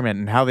experiment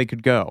in how they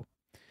could go.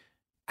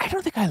 I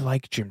don't think I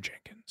like Jim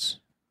Jenkins.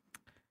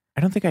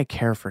 I don't think I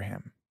care for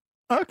him.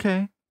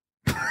 Okay.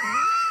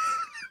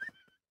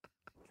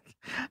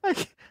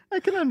 I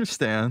can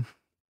understand.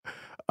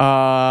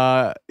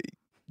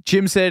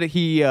 Jim said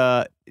he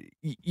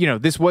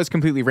this was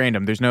completely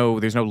random. There's no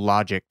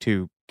logic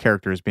to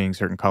characters being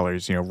certain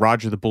colors.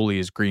 Roger the bully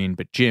is green,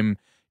 but Jim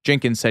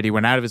Jenkins said he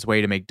went out of his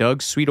way to make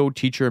Doug's sweet old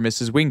teacher,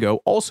 Mrs. Wingo,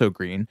 also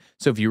green,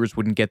 so viewers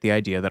wouldn't get the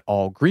idea that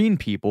all green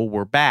people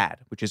were bad,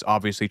 which is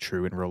obviously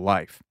true in real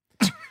life.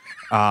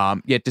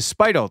 Yet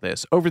despite all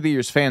this, over the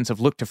years, fans have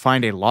looked to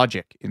find a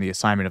logic in the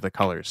assignment of the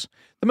colors.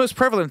 The most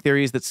prevalent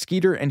theory is that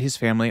Skeeter and his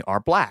family are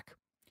black.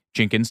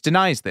 Jenkins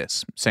denies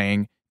this,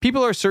 saying,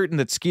 "People are certain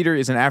that Skeeter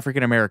is an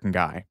African-American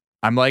guy."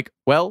 I'm like,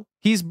 well,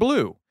 he's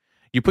blue.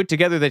 You put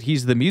together that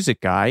he's the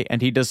music guy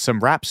and he does some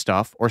rap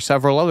stuff or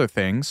several other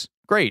things,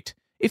 great.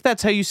 If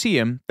that's how you see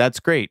him, that's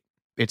great.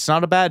 It's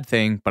not a bad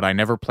thing, but I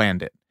never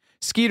planned it.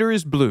 Skeeter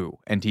is blue,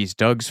 and he's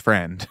Doug's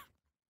friend.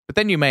 But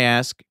then you may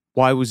ask,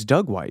 why was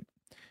Doug white?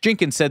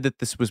 Jenkins said that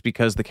this was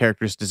because the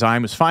character's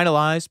design was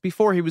finalized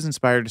before he was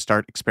inspired to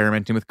start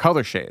experimenting with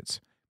color shades.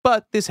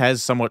 But this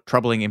has somewhat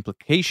troubling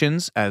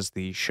implications as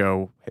the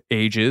show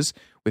ages,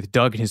 with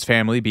Doug and his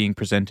family being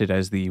presented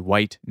as the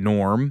white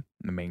norm,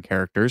 the main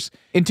characters.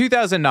 In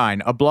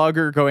 2009, a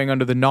blogger going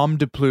under the nom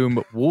de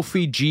plume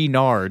Wolfie G.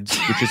 Nards,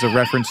 which is a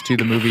reference to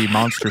the movie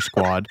Monster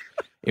Squad,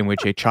 in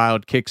which a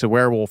child kicks a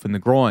werewolf in the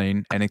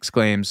groin and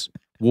exclaims,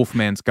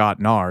 "Wolfman's got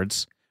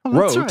nards," That's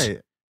wrote...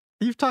 right.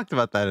 You've talked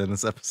about that in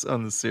this episode,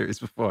 on this series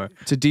before.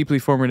 It's a deeply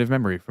formative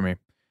memory for me.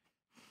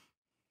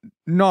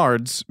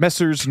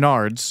 Messrs.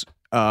 Nards,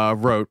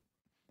 wrote,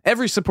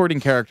 "Every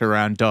supporting character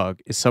around Doug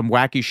is some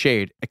wacky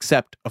shade,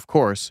 except, of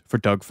course, for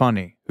Doug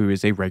Funny, who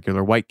is a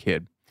regular white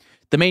kid.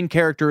 The main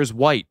character is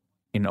white,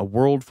 in a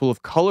world full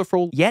of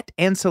colorful yet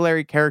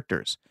ancillary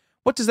characters.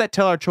 What does that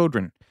tell our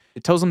children?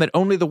 It tells them that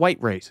only the white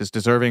race is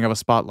deserving of a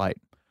spotlight.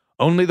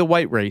 Only the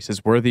white race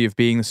is worthy of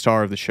being the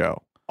star of the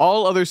show.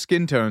 All other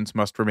skin tones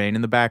must remain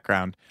in the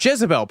background."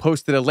 Jezebel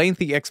posted a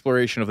lengthy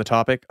exploration of the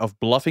topic of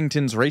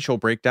Bluffington's racial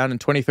breakdown in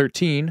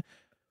 2013,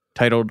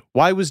 titled,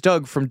 "Why Was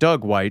Doug from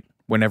Doug White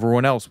when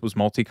everyone else was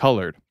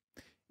multicolored?"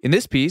 In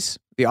this piece,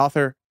 the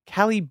author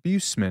Callie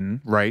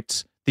Buseman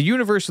writes, "The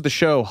universe of the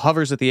show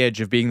hovers at the edge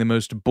of being the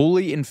most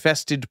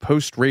bully-infested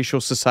post-racial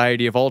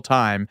society of all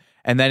time,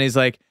 and then is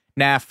like,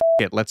 nah, f***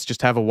 it, let's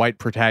just have a white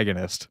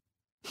protagonist."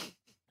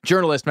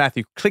 Journalist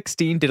Matthew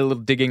Klickstein did a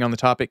little digging on the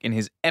topic in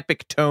his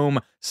epic tome,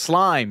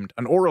 Slimed,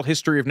 An Oral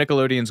History of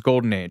Nickelodeon's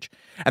Golden Age.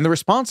 And the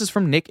responses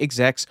from Nick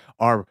execs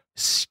are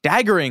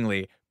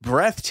staggeringly,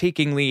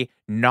 breathtakingly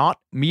not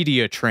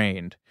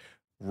media-trained.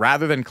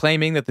 Rather than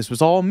claiming that this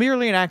was all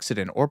merely an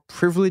accident or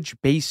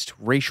privilege-based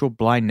racial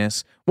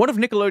blindness, one of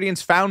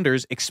Nickelodeon's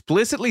founders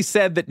explicitly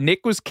said that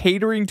Nick was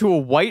catering to a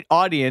white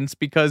audience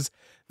because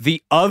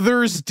the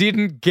others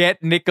didn't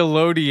get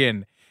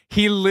Nickelodeon.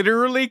 He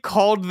literally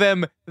called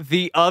them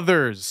the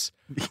others.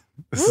 This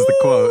is the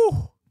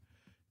quote.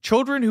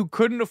 Children who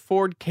couldn't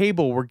afford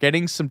cable were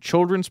getting some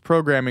children's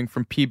programming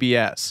from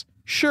PBS.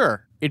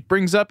 Sure, it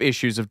brings up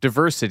issues of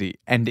diversity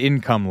and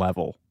income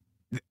level.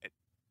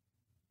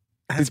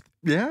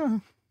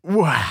 Yeah.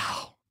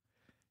 Wow.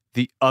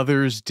 The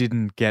others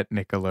didn't get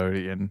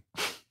Nickelodeon.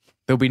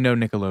 There'll be no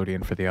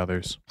Nickelodeon for the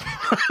others.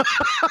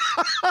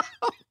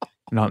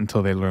 Not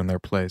until they learn their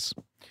place.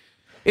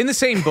 In the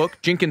same book,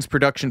 Jenkins'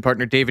 production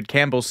partner David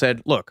Campbell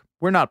said, "Look,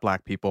 we're not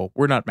black people,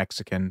 we're not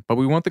Mexican, but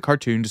we want the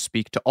cartoon to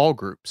speak to all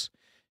groups."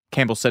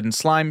 Campbell said in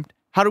Slime,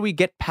 "How do we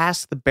get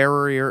past the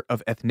barrier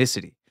of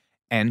ethnicity?"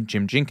 And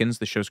Jim Jenkins,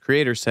 the show's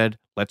creator, said,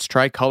 "Let's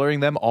try coloring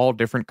them all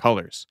different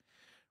colors."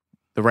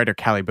 The writer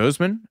Callie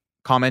Bozeman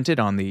commented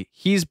on the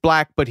 "he's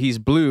black but he's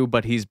blue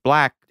but he's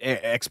black"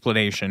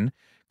 explanation,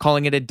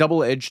 calling it a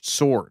double-edged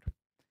sword.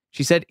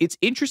 She said, "It's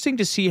interesting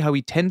to see how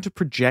we tend to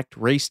project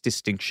race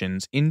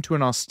distinctions into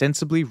an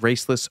ostensibly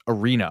raceless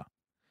arena.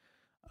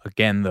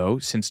 Again, though,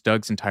 since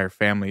Doug's entire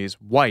family is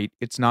white,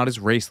 it's not as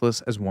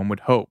raceless as one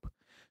would hope.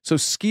 So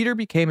Skeeter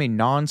became a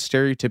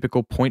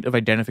non-stereotypical point of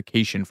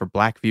identification for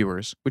black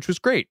viewers, which was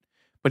great,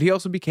 but he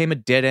also became a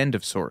dead end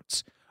of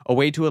sorts, a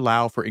way to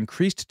allow for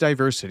increased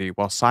diversity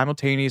while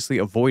simultaneously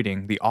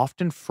avoiding the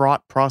often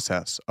fraught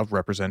process of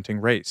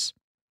representing race."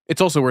 It's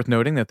also worth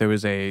noting that there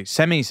was a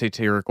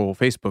semi-satirical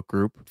Facebook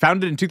group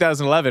founded in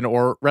 2011,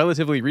 or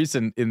relatively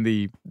recent in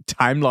the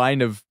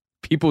timeline of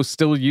people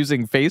still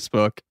using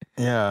Facebook.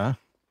 Yeah.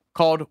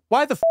 Called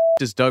 "Why the F***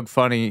 Does Doug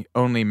Funny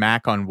Only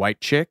Mac on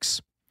White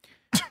Chicks?"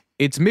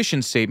 Its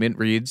mission statement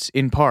reads,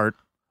 in part,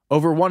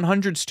 "Over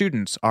 100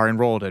 students are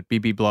enrolled at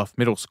BB Bluff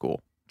Middle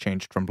School,"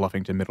 changed from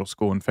Bluffington Middle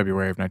School in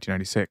February of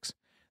 1996.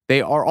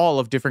 "They are all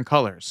of different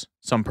colors,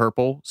 some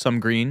purple, some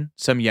green,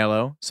 some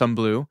yellow, some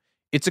blue.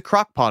 It's a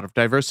crockpot of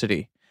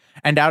diversity.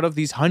 And out of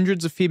these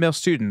hundreds of female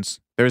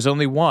students, there's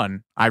only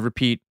one, I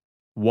repeat,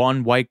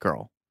 one white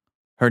girl.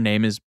 Her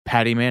name is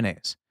Patty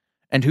Mayonnaise.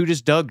 And who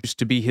does Doug used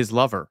to be his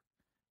lover?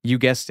 You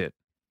guessed it,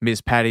 Ms.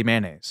 Patty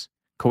Mayonnaise.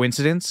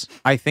 Coincidence?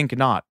 I think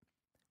not.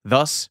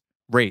 Thus,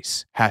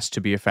 race has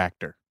to be a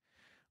factor."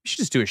 We should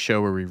just do a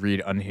show where we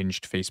read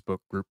unhinged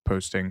Facebook group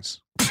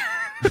postings.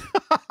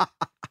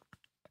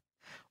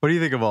 What do you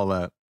think of all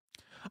that?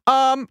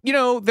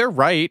 They're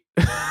right.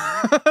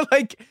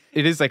 Like,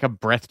 it is like a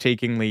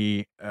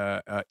breathtakingly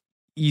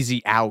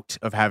easy out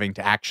of having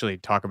to actually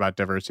talk about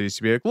diversity is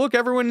to be like, look,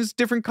 everyone's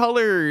different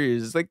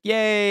colors, like,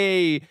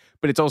 yay.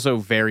 But it's also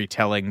very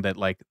telling that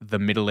like the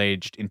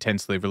middle-aged,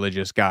 intensely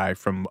religious guy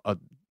from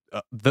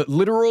the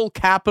literal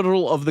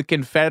capital of the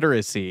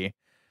Confederacy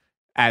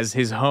as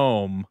his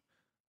home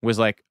was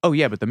like, oh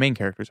yeah, but the main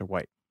characters are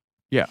white.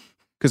 Yeah,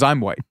 because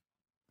I'm white.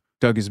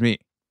 Doug is me.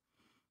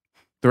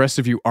 The rest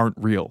of you aren't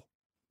real.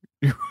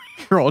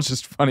 You're all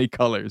just funny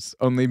colors.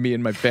 Only me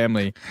and my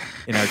family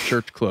in our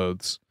church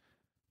clothes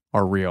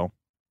are real.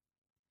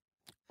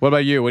 What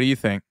about you? What do you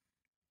think?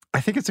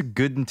 I think it's a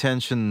good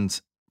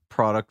intentioned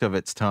product of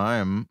its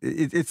time.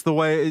 It's the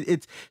way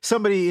it's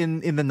somebody in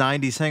the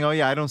 90s saying, oh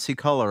yeah, I don't see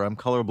color, I'm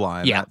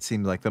colorblind. Yeah. That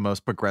seemed like the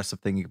most progressive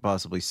thing you could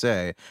possibly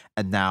say.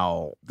 And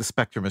now the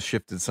spectrum has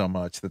shifted so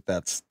much that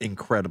that's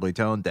incredibly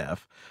tone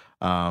deaf.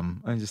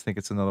 I just think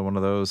it's another one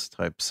of those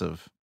types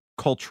of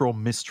cultural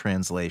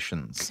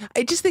mistranslations.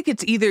 I just think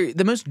it's either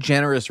the most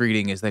generous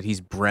reading is that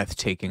he's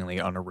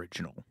breathtakingly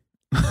unoriginal.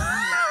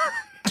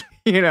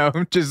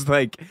 Just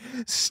like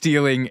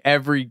stealing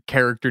every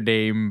character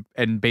name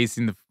and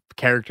basing the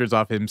characters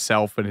off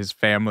himself and his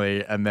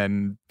family, and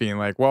then being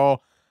like,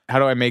 well, how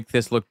do I make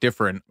this look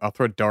different? I'll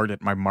throw a dart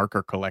at my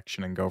marker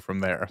collection and go from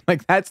there.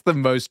 Like, that's the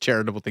most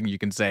charitable thing you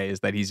can say, is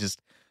that he's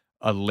just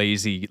a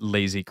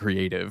lazy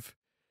creative.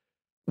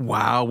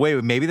 Wow.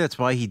 Wait, maybe that's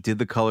why he did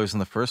the colors in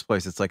the first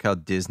place. It's like how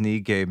Disney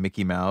gave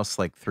Mickey Mouse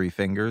like 3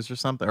 fingers or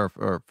something,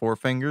 or 4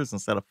 fingers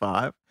instead of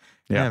 5.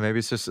 Yeah, maybe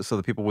it's just so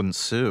that people wouldn't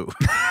sue.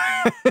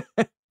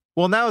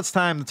 Well, now it's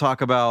time to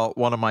talk about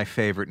one of my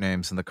favorite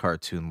names in the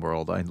cartoon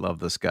world. I love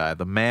this guy,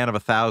 the man of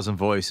 1,000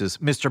 voices,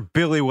 Mr.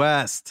 Billy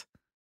West.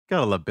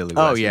 Gotta love Billy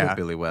West. Oh, yeah. You know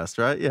Billy West,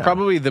 right? Yeah.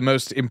 Probably the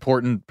most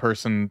important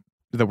person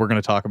that we're going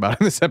to talk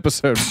about in this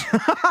episode.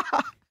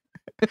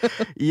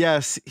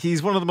 Yes,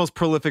 he's one of the most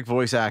prolific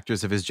voice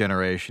actors of his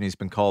generation. He's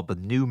been called the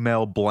new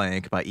Mel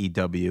Blanc by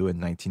EW in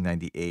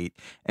 1998.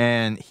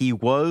 And he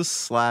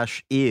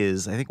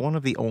was/is, I think, one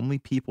of the only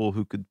people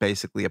who could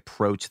basically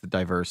approach the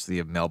diversity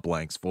of Mel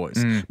Blanc's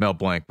voice. Mel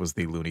Blanc was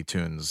the Looney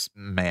Tunes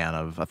man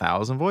of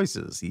 1,000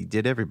 voices. He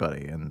did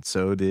everybody, and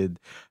so did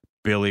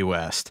Billy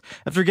West.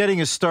 After getting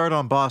his start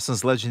on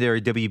Boston's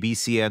legendary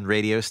WBCN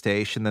radio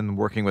station, then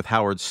working with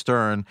Howard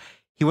Stern,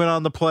 he went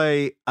on to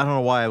play, I don't know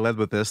why I led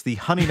with this, the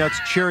Honey Nuts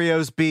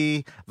Cheerios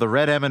Bee, the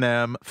Red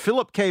M&M,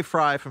 Philip K.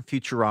 Fry from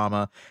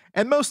Futurama,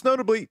 and most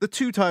notably, the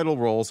 2 title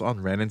roles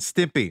on Ren and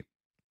Stimpy.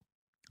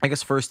 I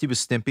guess first he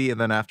was Stimpy,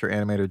 and then after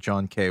animator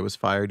John Kay was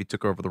fired, he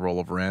took over the role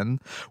of Ren,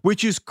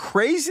 which is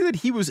crazy that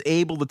he was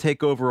able to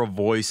take over a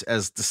voice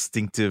as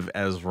distinctive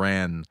as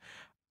Ren.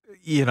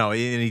 And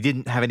he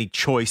didn't have any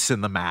choice in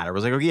the matter. It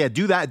was like, okay, yeah,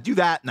 do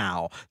that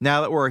now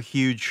that we're a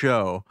huge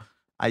show.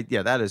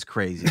 That is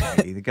crazy.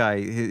 The guy,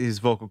 his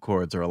vocal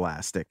cords are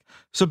elastic.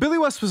 So Billy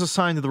West was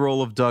assigned to the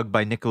role of Doug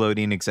by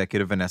Nickelodeon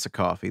executive Vanessa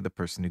Coffey, the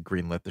person who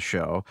greenlit the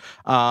show.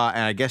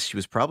 And I guess she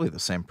was probably the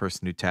same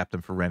person who tapped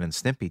him for Ren and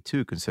Stimpy,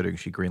 too, considering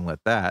she greenlit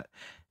that.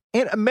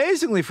 And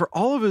amazingly, for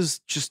all of his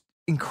just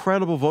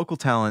incredible vocal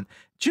talent,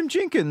 Jim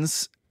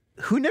Jenkins,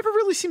 who never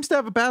really seems to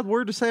have a bad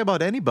word to say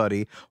about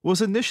anybody,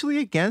 was initially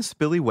against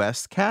Billy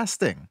West's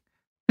casting.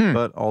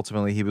 But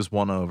ultimately, he was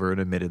won over and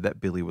admitted that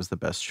Billy was the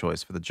best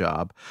choice for the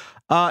job.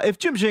 If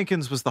Jim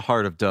Jenkins was the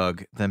heart of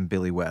Doug, then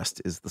Billy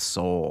West is the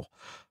soul.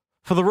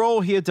 For the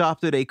role, he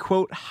adopted a,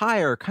 quote,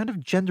 higher, kind of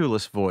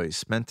genderless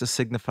voice meant to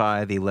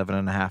signify the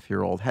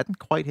 11-and-a-half-year-old hadn't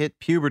quite hit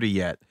puberty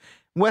yet.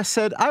 West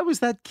said, I was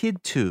that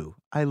kid, too.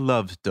 I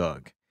loved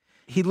Doug.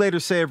 He'd later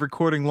say of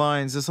recording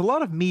lines, there's a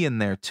lot of me in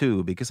there,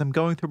 too, because I'm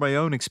going through my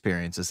own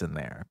experiences in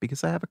there,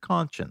 because I have a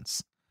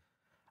conscience.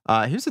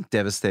 Here's a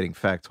devastating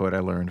factoid I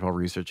learned while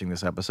researching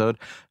this episode.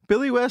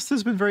 Billy West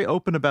has been very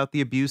open about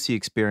the abuse he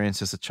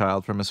experienced as a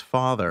child from his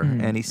father,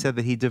 and he said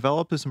that he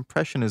developed his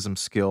impressionism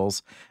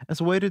skills as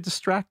a way to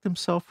distract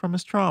himself from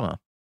his trauma.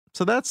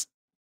 So that's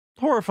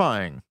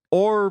horrifying.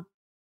 Or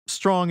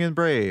strong and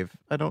brave.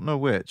 I don't know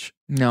which.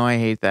 No, I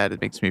hate that.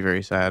 It makes me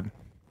very sad.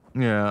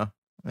 Yeah,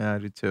 I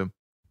do too.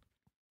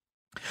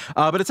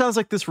 But it sounds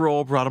like this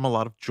role brought him a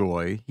lot of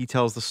joy. He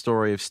tells the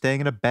story of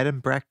staying in a bed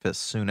and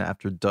breakfast soon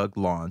after Doug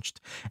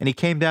launched, and he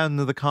came down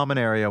into the common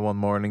area one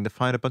morning to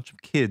find a bunch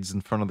of kids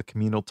in front of the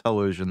communal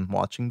television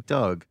watching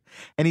Doug.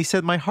 And he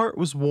said, my heart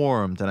was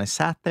warmed, and I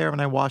sat there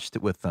and I watched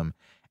it with them.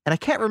 And I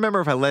can't remember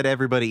if I let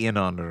everybody in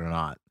on it or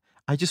not.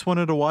 I just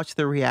wanted to watch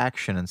their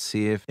reaction and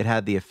see if it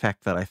had the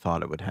effect that I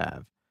thought it would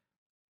have.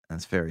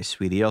 That's very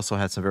sweet. He also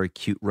had some very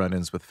cute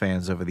run-ins with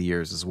fans over the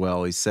years as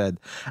well. He said,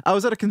 I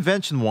was at a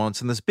convention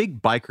once, and this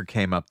big biker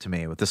came up to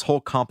me with this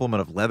whole complement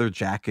of leather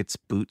jackets,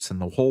 boots,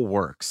 and the whole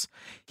works.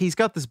 He's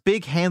got this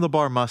big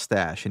handlebar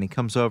mustache, and he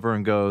comes over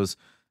and goes,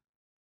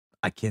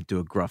 I can't do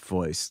a gruff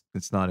voice.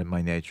 It's not in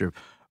my nature.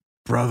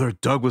 Brother,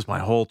 Doug was my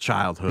whole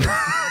childhood.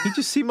 He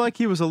just seemed like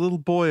he was a little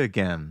boy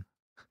again.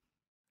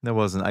 It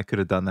wasn't. I could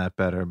have done that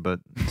better,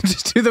 but...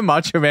 Just do the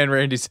Macho Man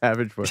Randy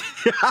Savage voice.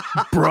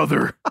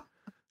 Brother...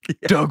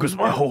 Yeah. Doug was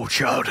my whole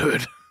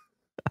childhood.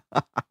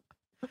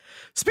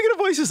 Speaking of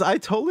voices, I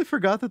totally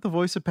forgot that the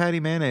voice of Patty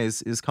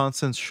Mayonnaise is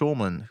Constance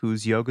Schulman,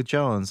 who's Yoga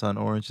Jones on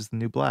Orange is the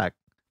New Black.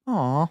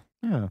 Aw.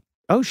 Yeah.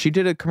 Oh, she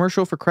did a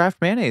commercial for Kraft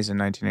mayonnaise in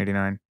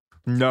 1989.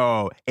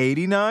 No,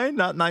 89,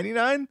 not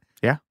 99?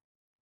 Yeah.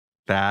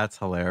 That's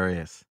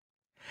hilarious.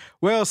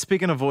 Well,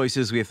 speaking of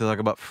voices, we have to talk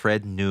about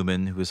Fred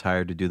Newman, who was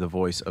hired to do the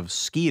voice of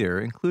Skeeter,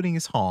 including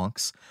his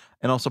honks,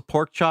 and also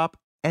Porkchop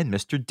and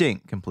Mr.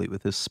 Dink, complete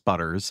with his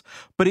sputters.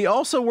 But he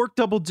also worked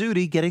double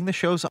duty getting the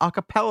show's a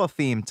cappella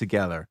theme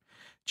together.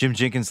 Jim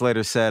Jenkins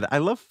later said, "I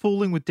love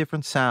fooling with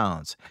different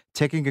sounds,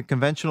 taking a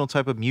conventional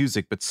type of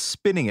music but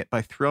spinning it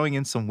by throwing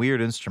in some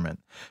weird instrument.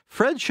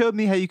 Fred showed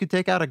me how you could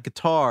take out a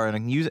guitar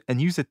and use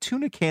a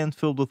tuna can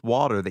filled with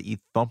water that you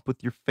thump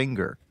with your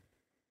finger."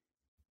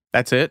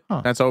 That's it?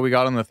 Huh. That's all we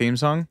got on the theme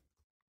song?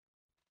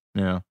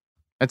 Yeah.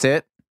 That's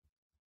it?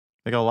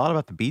 They got a lot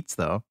about the beats,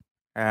 though.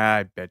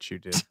 I bet you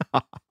did.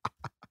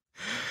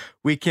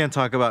 We can't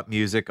talk about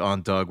music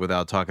on Doug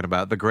without talking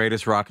about the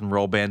greatest rock and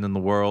roll band in the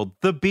world,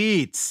 The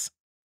Beats.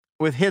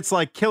 With hits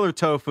like Killer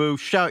Tofu,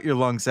 Shout Your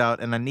Lungs Out,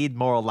 and I Need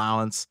More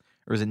Allowance.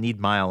 Or is it Need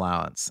My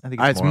Allowance? I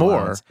think It's more.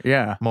 allowance.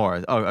 Yeah.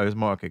 More. Oh, it was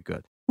more. Okay,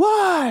 good.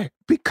 Why?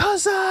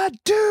 Because I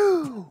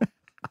do.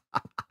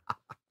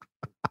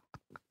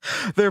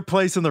 Their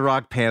place in the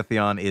rock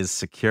pantheon is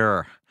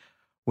secure.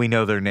 We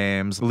know their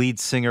names. Lead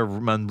singer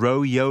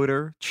Monroe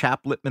Yoder,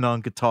 Chap Lippman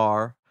on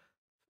guitar,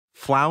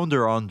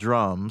 Flounder on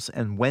drums,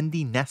 and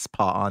Wendy Nespa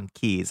on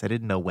keys. I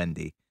didn't know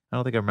Wendy. I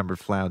don't think I remember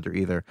Flounder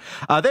either.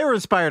 They were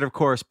inspired, of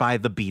course, by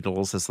the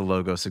Beatles, as the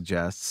logo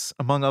suggests,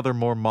 among other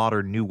more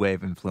modern new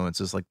wave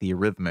influences like the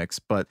Eurythmics.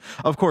 But,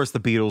 of course,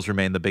 the Beatles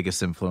remain the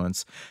biggest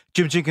influence.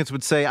 Jim Jenkins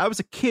would say, "I was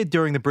a kid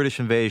during the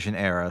British invasion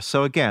era.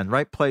 So, again,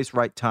 right place,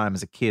 right time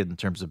as a kid in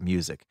terms of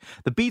music.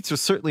 The Beats are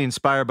certainly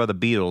inspired by the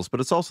Beatles,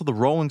 but it's also the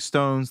Rolling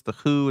Stones, The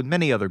Who, and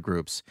many other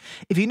groups.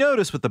 If you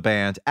notice with the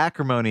band,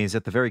 acrimony is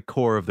at the very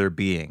core of their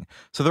being.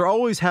 So they're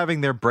always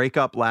having their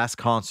breakup last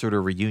concert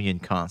or reunion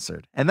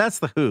concert. And that's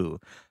The Who.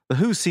 The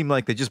Who seem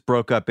like they just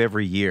broke up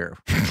every year."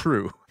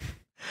 True.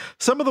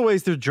 Some of the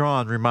ways they're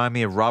drawn remind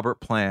me of Robert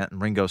Plant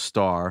and Ringo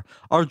Starr.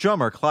 Our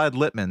drummer, Clyde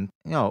Littman,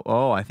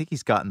 I think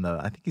he's gotten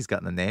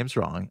the names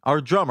wrong. Our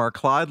drummer,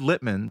 Clyde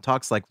Littman,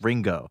 talks like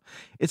Ringo.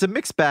 It's a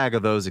mixed bag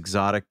of those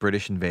exotic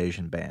British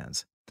invasion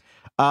bands.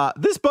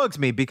 This bugs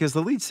me because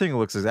the lead singer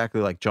looks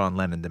exactly like John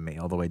Lennon to me,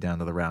 all the way down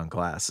to the round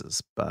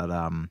glasses. But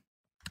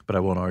I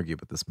won't argue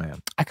with this man.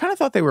 I kind of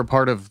thought they were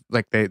part of,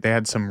 like, they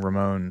had some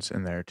Ramones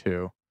in there,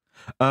 too.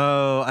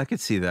 Oh, I could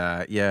see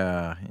that.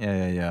 Yeah.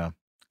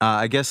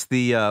 I guess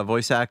the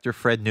voice actor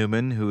Fred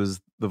Newman, who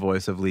is the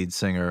voice of lead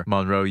singer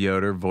Monroe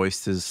Yoder,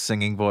 voiced his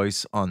singing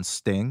voice on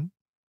Sting.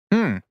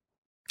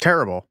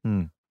 Terrible.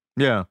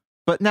 Yeah.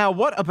 But now,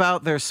 what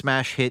about their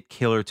smash hit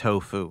Killer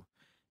Tofu?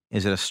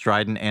 Is it a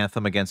strident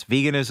anthem against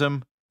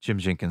veganism? Jim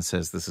Jenkins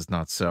says this is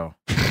not so.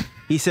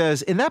 He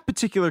says, "In that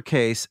particular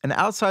case, an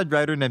outside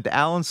writer named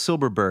Alan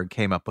Silberberg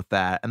came up with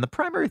that, and the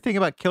primary thing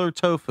about Killer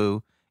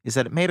Tofu is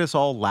that it made us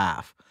all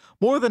laugh.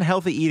 More than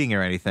healthy eating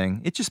or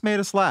anything, it just made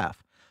us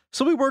laugh.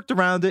 So we worked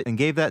around it and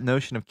gave that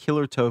notion of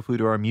Killer Tofu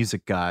to our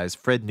music guys,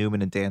 Fred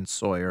Newman and Dan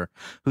Sawyer,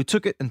 who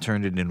took it and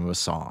turned it into a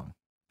song."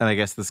 And I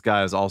guess this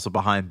guy is also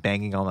behind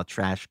Banging on a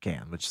Trash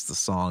Can, which is the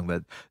song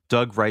that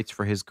Doug writes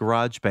for his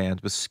garage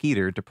band with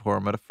Skeeter to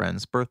perform at a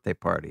friend's birthday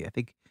party. I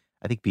think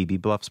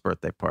BB Bluff's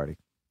birthday party.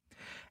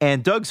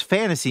 And Doug's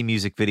fantasy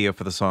music video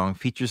for the song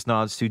features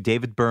nods to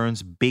David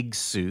Byrne's big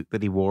suit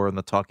that he wore in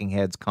the Talking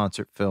Heads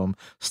concert film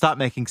Stop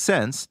Making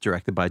Sense,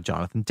 directed by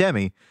Jonathan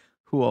Demme,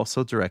 who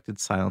also directed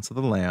Silence of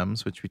the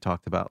Lambs, which we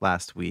talked about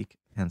last week.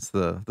 Hence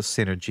the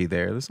synergy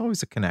there. There's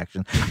always a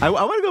connection. I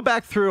want to go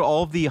back through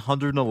all of the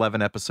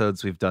 111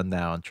 episodes we've done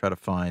now and try to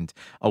find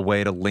a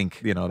way to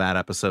link, that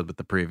episode with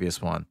the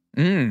previous one.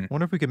 I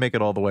wonder if we can make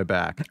it all the way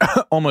back.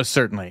 Almost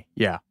certainly.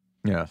 Yeah.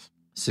 Yes.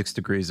 6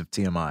 degrees of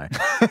TMI.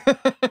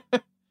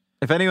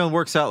 If anyone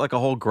works out like a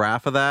whole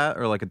graph of that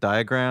or like a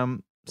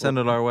diagram, send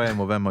it our way and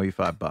we'll Venmo you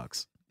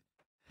 $5.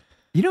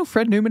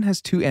 Fred Newman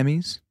has 2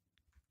 Emmys.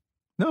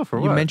 No, for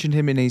you what? mentioned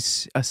him in you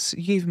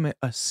gave him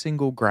a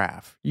single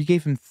graph. You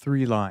gave him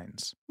 3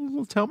 lines.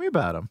 Well, tell me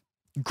about him.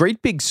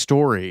 Great Big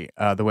Story.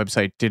 The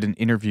website did an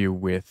interview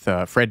with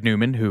Fred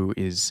Newman, who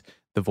is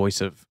the voice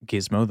of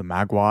Gizmo, the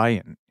Mogwai,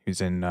 and who's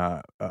in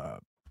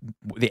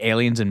the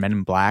Aliens and Men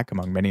in Black,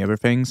 among many other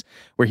things,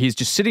 where he's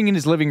just sitting in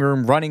his living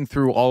room running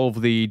through all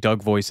of the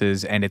Doug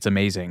voices, and it's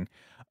amazing.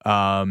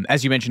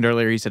 As you mentioned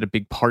earlier, he said a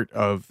big part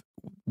of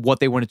what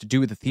they wanted to do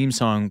with the theme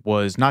song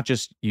was not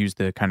just use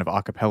the kind of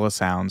a cappella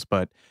sounds,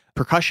 but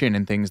percussion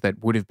and things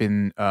that would have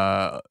been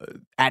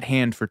at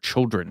hand for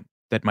children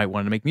that might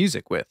want to make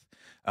music with.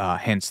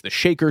 Hence the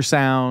shaker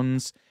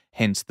sounds,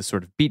 hence the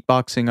sort of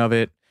beatboxing of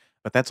it.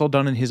 But that's all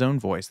done in his own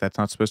voice. That's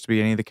not supposed to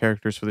be any of the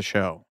characters for the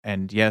show.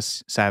 And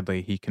yes,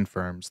 sadly, he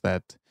confirms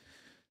that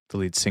the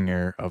lead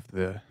singer of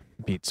the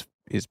Beats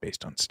is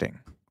based on Sting.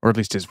 Or at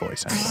least his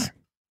voice, anyway.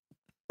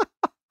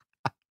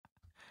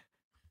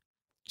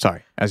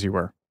 Sorry, as you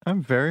were.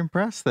 I'm very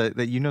impressed that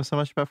you know so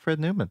much about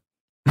Fred Newman.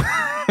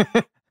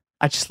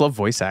 I just love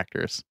voice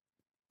actors.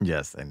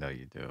 Yes, I know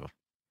you do.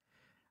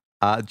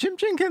 Jim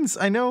Jenkins,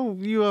 I know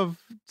you have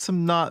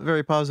some not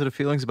very positive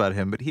feelings about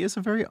him, but he is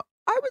a very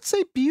I would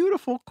say,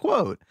 beautiful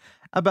quote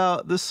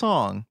about the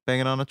song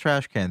Banging on a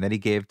Trash Can that he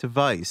gave to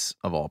Vice,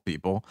 of all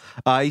people.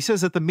 He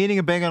says that the meaning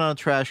of banging on a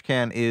trash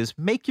can is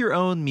make your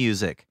own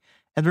music.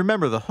 And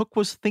remember, the hook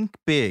was think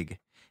big.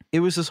 It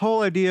was this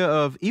whole idea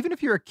of even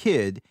if you're a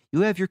kid,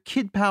 you have your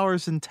kid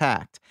powers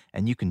intact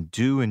and you can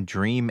do and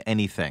dream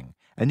anything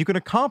and you can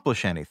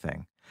accomplish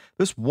anything.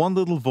 This one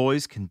little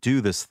voice can do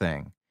this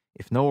thing,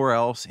 if nowhere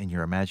else in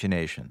your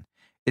imagination.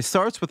 It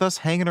starts with us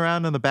hanging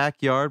around in the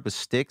backyard with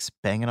sticks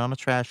banging on a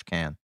trash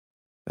can.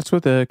 That's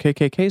what the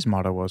KKK's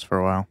motto was for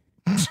a while.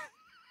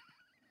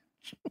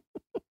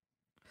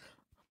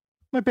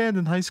 My band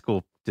in high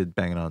school did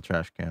banging on a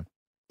trash can.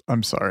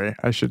 I'm sorry.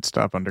 I should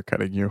stop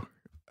undercutting you.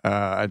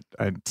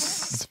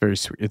 It's very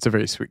sweet. It's a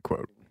very sweet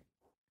quote.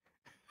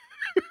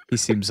 He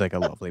seems like a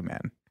lovely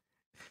man.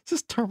 It's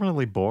just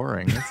terminally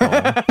boring. That's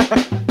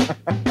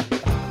all.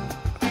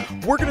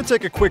 We're going to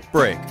take a quick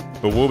break,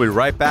 but we'll be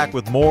right back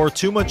with more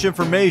Too Much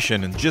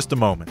Information in just a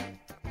moment.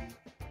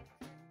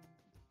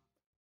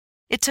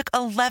 It took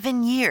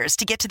 11 years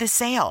to get to this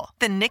sale.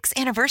 The Knix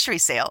Anniversary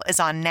Sale is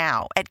on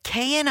now at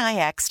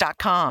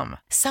knix.com.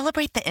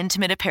 Celebrate the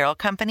intimate apparel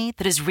company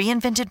that has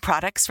reinvented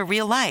products for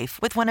real life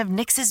with one of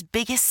Knix's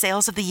biggest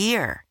sales of the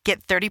year.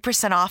 Get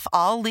 30% off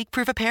all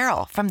leak-proof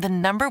apparel from the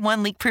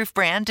 #1 leak-proof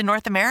brand in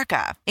North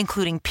America,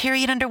 including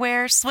period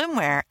underwear,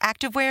 swimwear,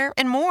 activewear,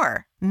 and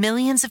more.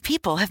 Millions of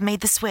people have made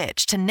the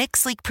switch to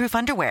Knix leak-proof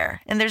underwear,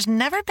 and there's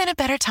never been a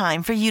better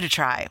time for you to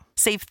try.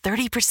 Save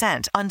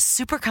 30% on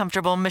super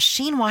comfortable,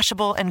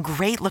 machine-washable, and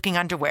great-looking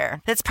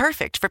underwear that's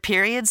perfect for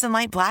periods and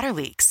light bladder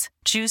leaks.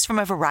 Choose from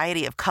a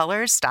variety of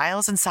colors,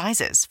 styles, and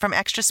sizes, from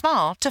extra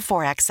small to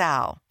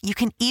 4XL. You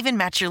can even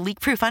match your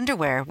leak-proof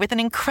underwear with an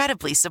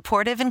incredibly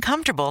supportive and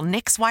comfortable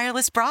Knix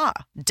wireless bra.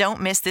 Don't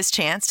miss this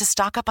chance to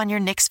stock up on your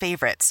Knix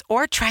favorites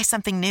or try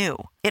something new.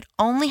 It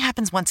only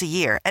happens once a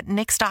year at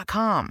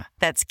Knix.com.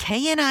 That's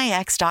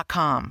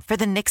KNIX.com for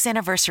the Knix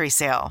Anniversary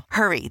Sale.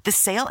 Hurry, the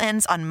sale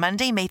ends on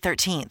Monday, May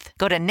 13th.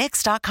 Go to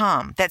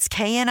Knix.com. That's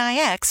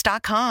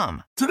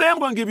KNIX.com. Today I'm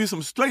going to give you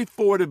some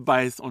straightforward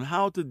advice on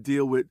how to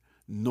deal with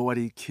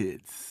naughty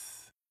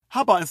kids.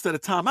 How about instead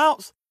of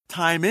timeouts,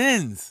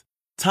 time-ins?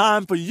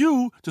 Time for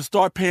you to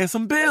start paying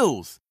some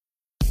bills.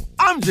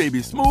 I'm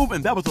JB Smoove,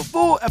 and that was a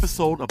full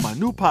episode of my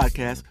new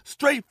podcast,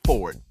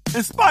 Straightforward,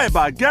 inspired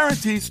by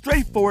guaranteed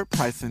straightforward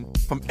pricing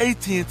from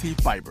AT&T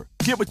Fiber.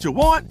 Get what you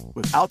want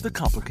without the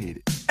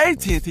complicated.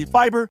 AT&T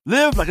Fiber,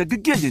 live like a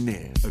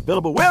gigillionaire.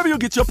 Available wherever you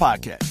get your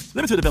podcast.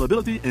 Limited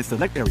availability in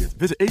select areas.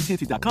 Visit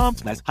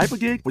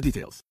AT&T.com/hypergig for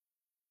details.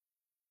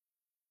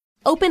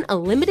 Open a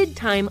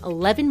limited-time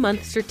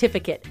 11-month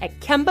certificate at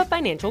Kemba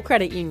Financial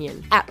Credit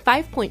Union. At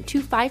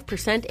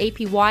 5.25%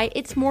 APY,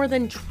 it's more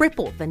than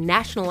triple the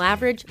national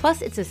average,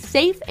 plus it's a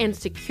safe and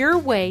secure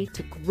way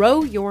to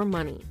grow your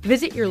money.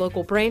 Visit your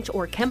local branch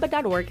or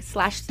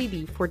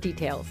kemba.org/cd for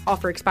details.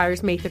 Offer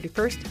expires May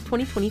 31st,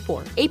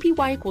 2024.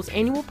 APY equals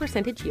annual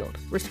percentage yield.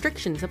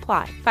 Restrictions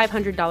apply.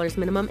 $500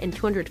 minimum and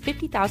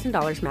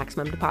 $250,000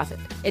 maximum deposit.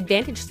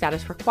 Advantage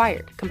status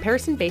required.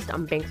 Comparison based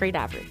on bank rate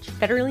average.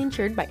 Federally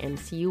insured by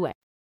NCUA.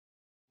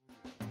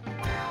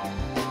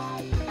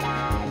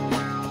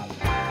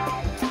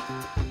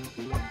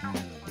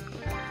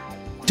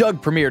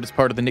 Doug premiered as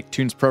part of the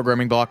Nicktoons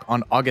programming block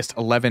on August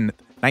 11,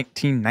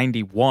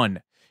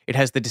 1991. It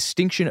has the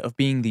distinction of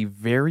being the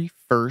very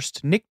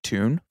first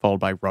Nicktoon,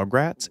 followed by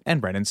Rugrats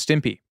and Ren and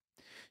Stimpy.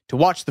 To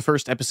watch the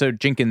first episode,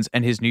 Jenkins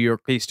and his New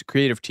York-based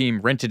creative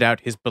team rented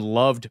out his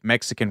beloved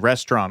Mexican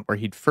restaurant where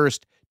he'd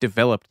first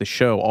developed the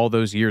show all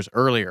those years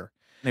earlier.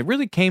 And it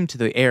really came to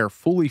the air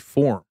fully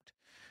formed,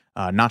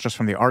 not just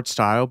from the art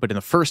style, but in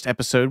the first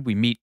episode, we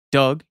meet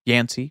Doug,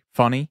 Yancey,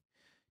 Funny.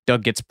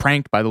 Doug gets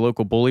pranked by the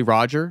local bully,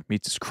 Roger,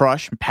 meets his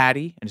crush,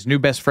 Patty, and his new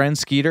best friend,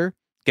 Skeeter,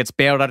 gets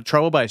bailed out of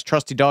trouble by his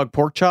trusty dog,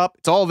 Porkchop.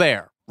 It's all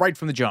there, right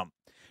from the jump.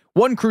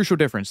 One crucial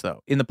difference,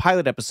 though. In the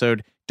pilot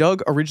episode,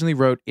 Doug originally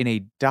wrote in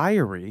a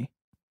diary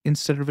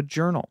instead of a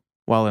journal,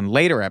 while in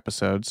later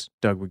episodes,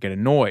 Doug would get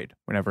annoyed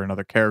whenever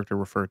another character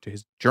referred to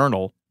his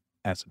journal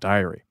as a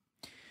diary.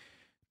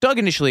 Doug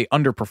initially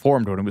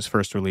underperformed when it was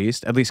first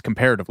released, at least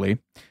comparatively.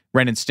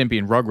 Ren and Stimpy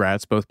and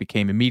Rugrats both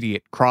became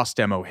immediate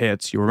cross-demo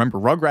hits. You remember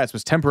Rugrats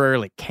was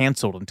temporarily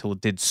canceled until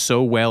it did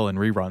so well in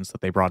reruns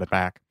that they brought it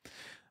back.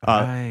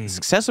 The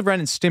success of Ren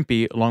and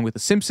Stimpy, along with The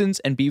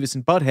Simpsons and Beavis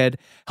and Butthead,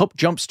 helped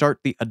jumpstart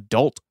the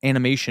adult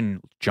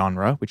animation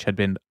genre, which had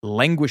been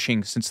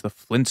languishing since the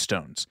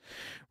Flintstones.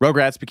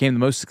 Rugrats became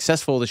the most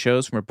successful of the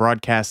shows from a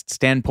broadcast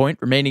standpoint,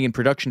 remaining in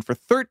production for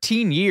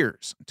 13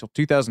 years until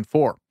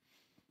 2004.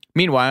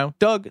 Meanwhile,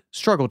 Doug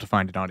struggled to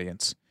find an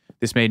audience.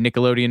 This made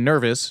Nickelodeon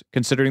nervous,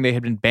 considering they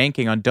had been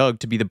banking on Doug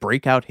to be the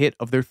breakout hit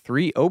of their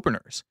 3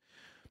 openers.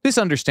 This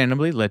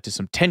understandably led to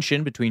some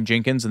tension between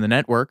Jenkins and the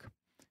network.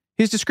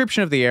 His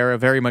description of the era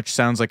very much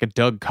sounds like a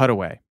Doug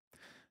cutaway.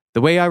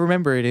 The way I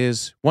remember it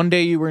is, one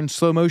day you were in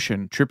slow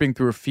motion, tripping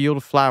through a field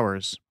of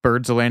flowers,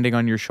 birds are landing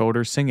on your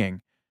shoulders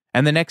singing.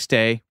 And the next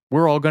day,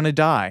 we're all gonna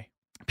die.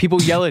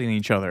 People yelling at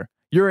each other.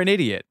 You're an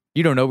idiot.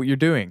 You don't know what you're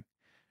doing.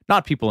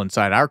 Not people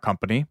inside our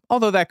company,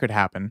 although that could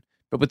happen.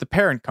 but with the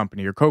parent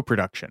company or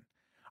co-production.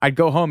 I'd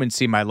go home and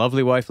see my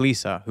lovely wife,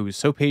 Lisa, who is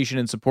so patient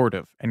and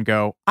supportive, and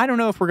go, I don't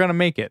know if we're going to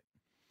make it.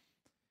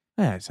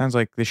 Yeah, it sounds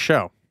like this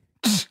show.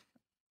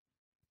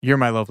 You're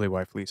my lovely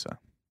wife, Lisa.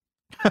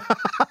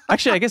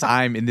 Actually, I guess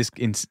I'm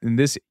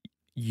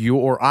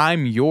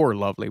I'm your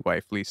lovely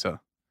wife,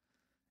 Lisa.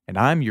 And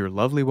I'm your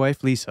lovely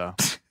wife, Lisa.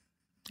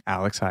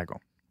 Alex Heigl.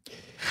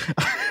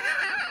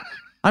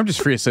 I'm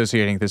just free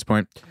associating at this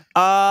point.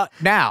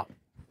 Now,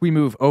 we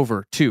move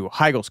over to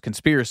Heigl's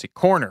Conspiracy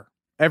Corner.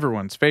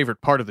 Everyone's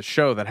favorite part of the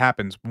show that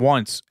happens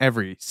once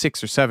every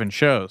 6 or 7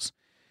 shows.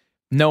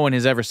 No one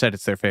has ever said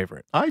it's their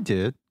favorite. I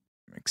did.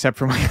 Except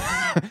for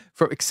my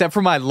except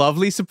for my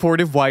lovely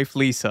supportive wife,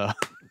 Lisa.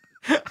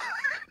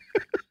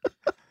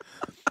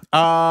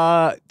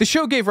 The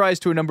show gave rise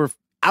to a number of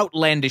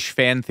outlandish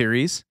fan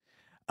theories.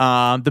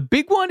 The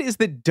big one is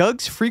that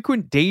Doug's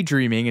frequent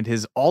daydreaming and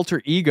his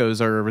alter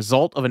egos are a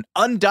result of an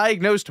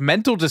undiagnosed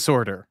mental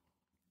disorder.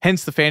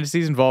 Hence the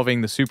fantasies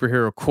involving the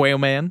superhero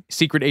Quailman,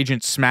 secret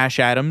agent Smash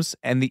Adams,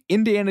 and the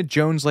Indiana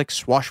Jones-like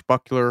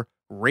swashbuckler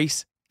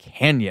Race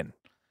Canyon.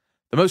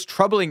 The most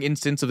troubling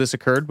instance of this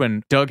occurred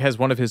when Doug has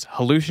one of his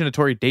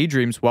hallucinatory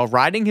daydreams while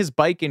riding his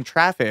bike in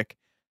traffic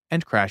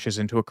and crashes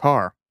into a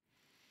car.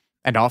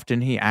 And often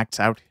he acts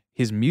out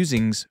his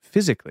musings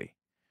physically.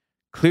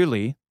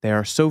 Clearly, they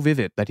are so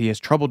vivid that he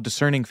has trouble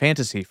discerning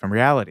fantasy from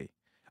reality,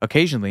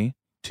 occasionally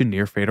to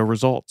near-fatal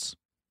results.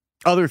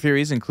 Other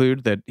theories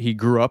include that he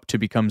grew up to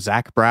become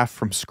Zach Braff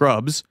from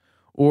Scrubs,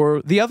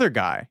 or the other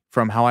guy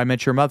from How I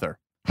Met Your Mother.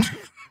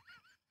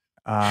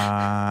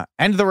 And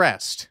the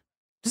rest.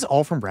 This is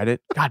all from Reddit.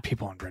 God,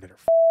 people on Reddit are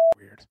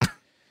weird.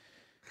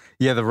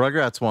 Yeah, the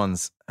Rugrats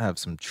ones have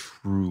some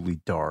truly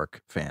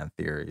dark fan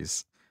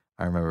theories.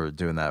 I remember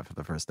doing that for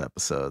the first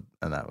episode,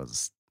 and that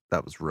was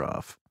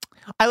rough.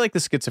 I like the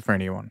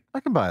schizophrenia one. I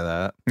can buy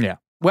that. Yeah.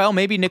 Well,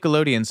 maybe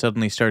Nickelodeon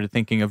suddenly started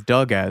thinking of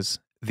Doug as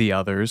the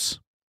others.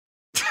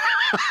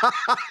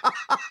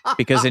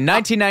 Because in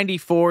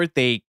 1994,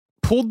 they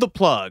pulled the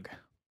plug.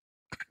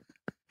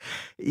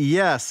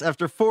 Yes,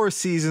 after 4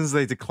 seasons,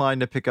 they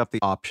declined to pick up the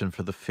option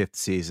for the 5th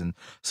season,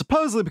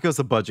 supposedly because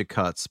of budget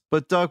cuts,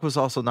 but Doug was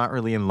also not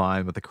really in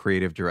line with the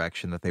creative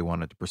direction that they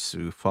wanted to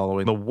pursue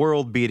following the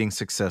world-beating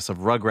success of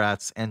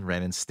Rugrats and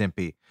Ren and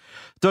Stimpy.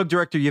 Doug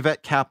director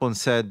Yvette Kaplan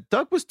said,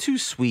 Doug was too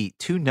sweet,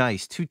 too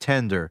nice, too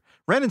tender.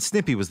 Ren and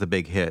Stimpy was the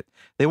big hit.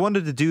 They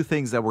wanted to do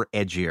things that were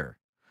edgier.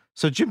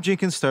 So Jim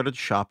Jenkins started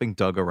shopping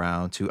Doug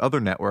around to other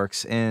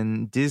networks,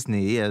 and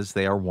Disney, as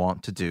they are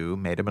wont to do,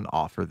 made him an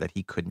offer that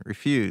he couldn't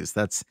refuse.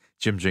 That's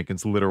Jim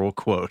Jenkins' literal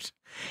quote.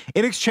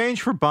 In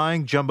exchange for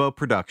buying Jumbo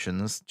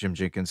Productions, Jim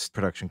Jenkins'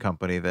 production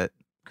company that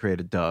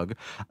created Doug,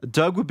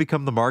 Doug would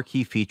become the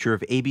marquee feature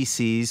of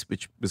ABC's,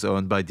 which was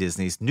owned by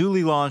Disney's,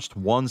 newly launched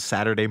One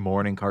Saturday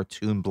Morning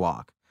cartoon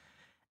block.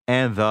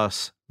 And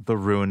thus, the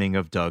ruining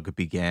of Doug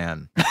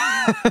began.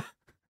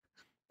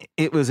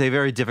 It was a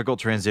very difficult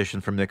transition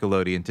from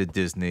Nickelodeon to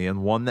Disney,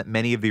 and one that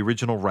many of the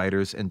original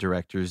writers and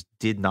directors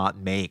did not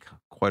make.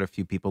 Quite a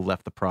few people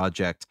left the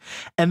project.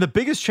 And the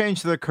biggest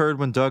change that occurred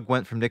when Doug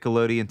went from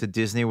Nickelodeon to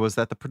Disney was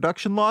that the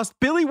production lost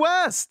Billy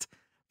West,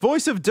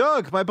 voice of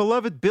Doug, my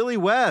beloved Billy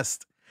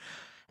West.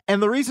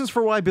 And the reasons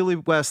for why Billy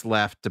West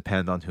left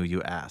depend on who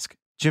you ask.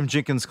 Jim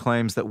Jenkins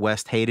claims that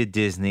West hated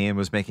Disney and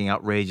was making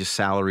outrageous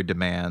salary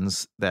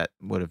demands that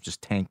would have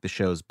just tanked the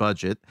show's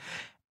budget.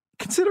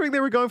 Considering they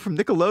were going from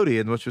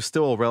Nickelodeon, which was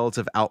still a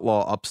relative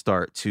outlaw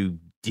upstart, to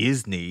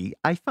Disney,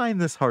 I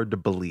find this hard to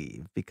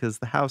believe because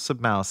the House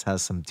of Mouse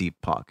has some deep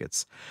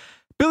pockets.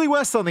 Billy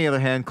West, on the other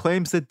hand,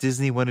 claims that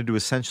Disney wanted to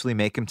essentially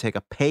make him take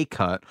a pay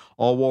cut,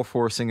 all while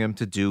forcing him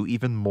to do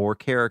even more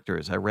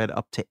characters. I read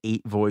up to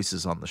 8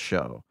 voices on the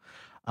show.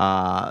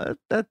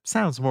 That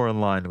sounds more in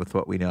line with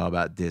what we know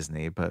about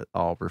Disney, but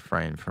I'll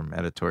refrain from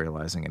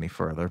editorializing any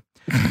further.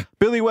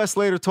 Billy West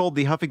later told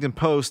the Huffington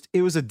Post,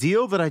 "It was a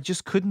deal that I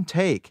just couldn't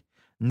take.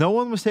 No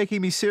one was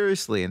taking me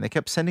seriously, and they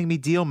kept sending me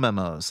deal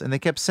memos, and they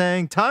kept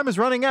saying, time is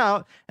running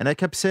out, and I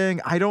kept saying,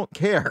 I don't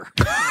care."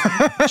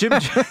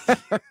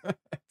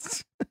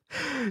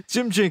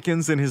 Jim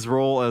Jenkins, in his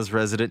role as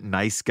resident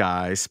nice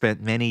guy, spent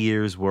many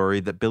years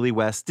worried that Billy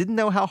West didn't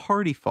know how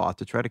hard he fought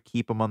to try to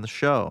keep him on the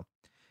show.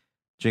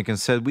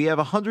 Jenkins said, "We have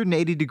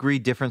 180-degree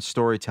different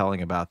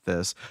storytelling about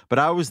this, but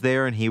I was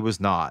there and he was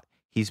not.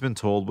 He's been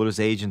told what his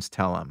agents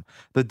tell him.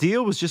 The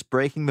deal was just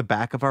breaking the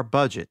back of our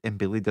budget, and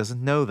Billy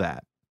doesn't know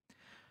that."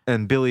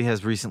 And Billy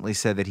has recently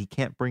said that he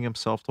can't bring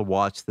himself to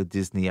watch the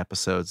Disney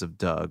episodes of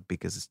Doug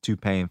because it's too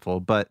painful.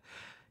 But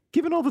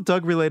given all the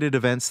Doug-related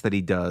events that he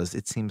does,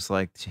 it seems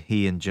like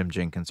he and Jim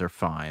Jenkins are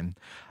fine.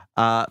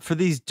 For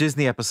these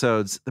Disney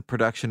episodes, the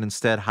production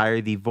instead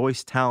hired the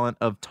voice talent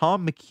of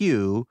Tom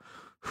McHugh,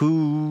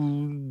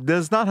 who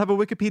does not have a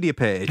Wikipedia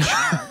page.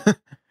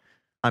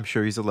 I'm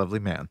sure he's a lovely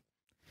man.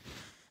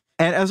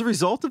 And as a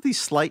result of the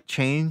slight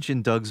change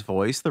in Doug's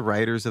voice, the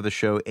writers of the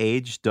show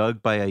aged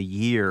Doug by a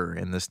year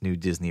in this new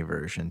Disney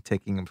version,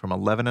 taking him from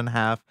 11 and a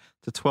half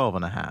to 12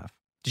 and a half.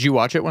 Did you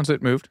watch it once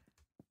it moved?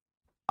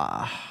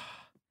 A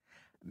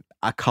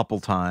couple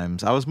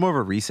times. I was more of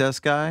a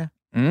Recess guy.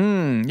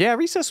 Yeah,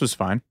 Recess was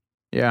fine.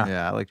 Yeah.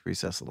 Yeah, I liked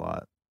Recess a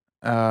lot.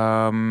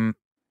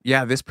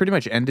 Yeah, this pretty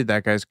much ended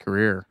that guy's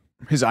career.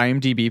 His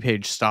IMDb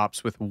page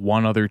stops with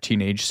one other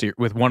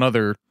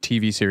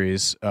TV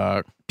series,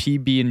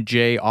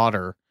 PB&J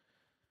Otter,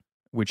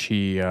 which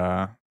he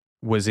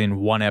was in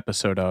one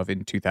episode of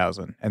in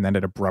 2000, and then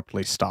it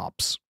abruptly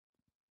stops.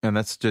 And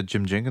that's the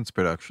Jim Jenkins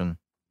production.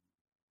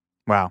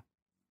 Wow.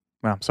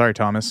 Sorry,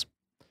 Thomas.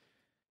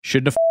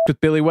 Shouldn't have f***ed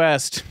with Billy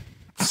West.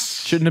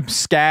 Shouldn't have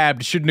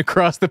scabbed. Shouldn't have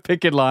crossed the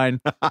picket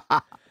line.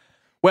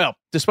 Well,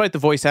 despite the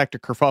voice actor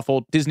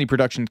kerfuffle, Disney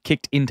production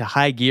kicked into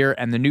high gear,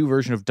 and the new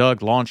version of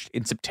Doug launched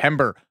in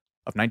September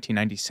of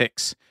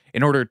 1996.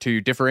 In order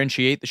to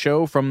differentiate the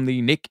show from the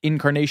Nick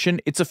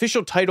incarnation, its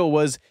official title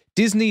was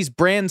Disney's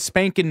Brand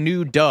Spankin'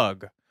 New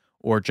Doug,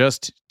 or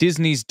just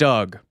Disney's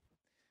Doug,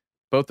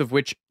 both of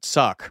which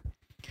suck.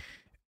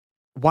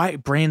 Why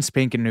brand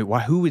spanking new?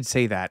 Why? Who would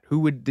say that? Who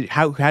would?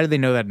 How do they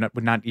know that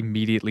would not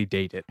immediately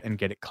date it and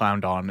get it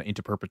clowned on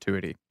into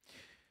perpetuity?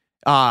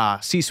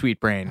 C-suite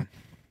brain.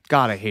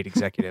 God, I hate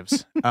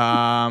executives.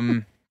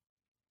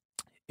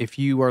 If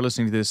you are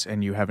listening to this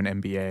and you have an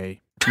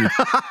MBA,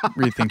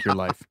 rethink your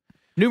life.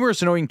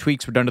 Numerous annoying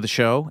tweaks were done to the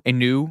show, a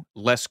new,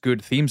 less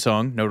good theme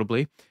song,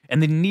 notably,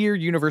 and the near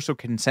universal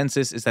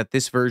consensus is that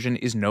this version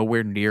is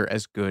nowhere near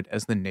as good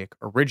as the Nick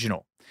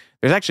original.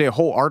 There's actually a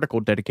whole article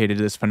dedicated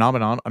to this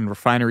phenomenon on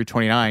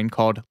Refinery29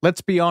 called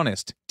Let's Be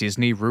Honest,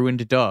 Disney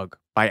Ruined Doug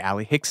by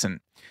Allie Hickson.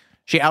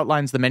 She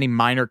outlines the many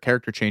minor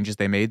character changes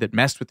they made that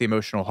messed with the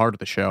emotional heart of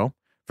the show.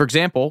 For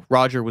example,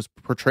 Roger was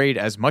portrayed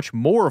as much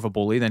more of a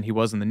bully than he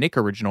was in the Nick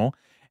original,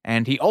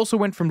 and he also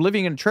went from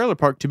living in a trailer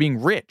park to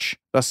being rich,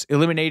 thus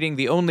eliminating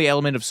the only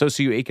element of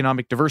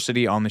socioeconomic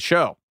diversity on the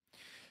show,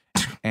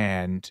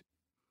 and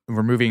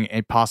removing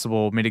a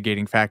possible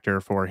mitigating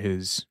factor for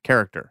his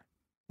character.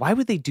 Why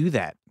would they do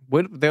that?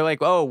 They're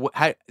like,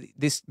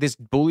 this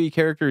bully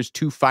character is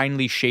too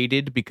finely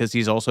shaded because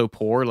he's also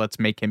poor. Let's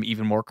make him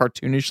even more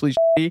cartoonishly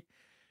shitty.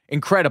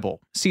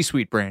 Incredible.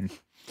 C-suite brain.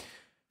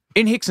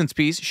 In Hickson's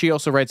piece, she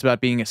also writes about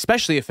being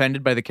especially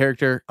offended by the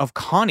character of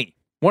Connie.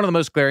 One of the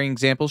most glaring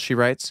examples, she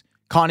writes,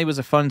 Connie was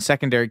a fun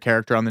secondary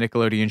character on the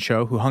Nickelodeon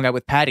show who hung out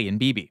with Patty and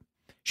BB.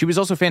 She was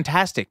also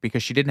fantastic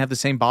because she didn't have the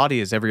same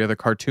body as every other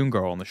cartoon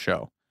girl on the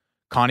show.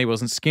 Connie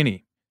wasn't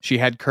skinny. She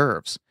had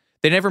curves.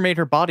 They never made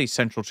her body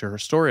central to her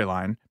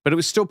storyline, but it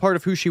was still part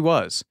of who she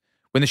was.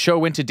 When the show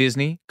went to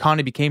Disney,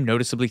 Connie became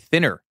noticeably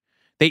thinner.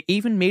 They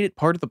even made it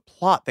part of the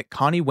plot that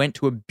Connie went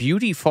to a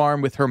beauty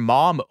farm with her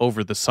mom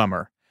over the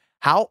summer.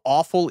 How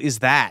awful is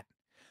that?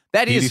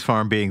 Beauty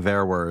farm being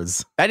their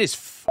words. That is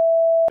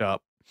f***ed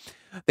up.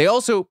 They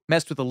also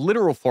messed with the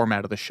literal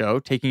format of the show,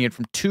 taking it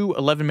from 2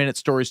 11-minute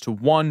stories to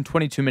one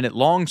 22-minute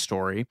long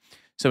story.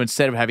 So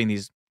instead of having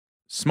these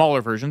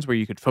smaller versions where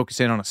you could focus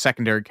in on a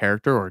secondary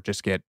character or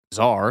just get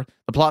bizarre,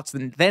 the plots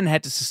then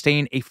had to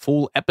sustain a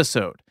full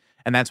episode.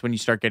 And that's when you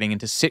start getting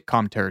into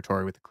sitcom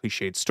territory with the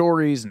cliched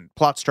stories and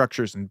plot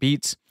structures and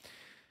beats.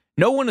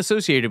 No one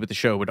associated with the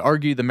show would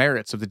argue the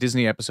merits of the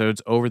Disney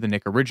episodes over the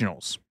Nick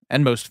originals,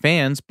 and most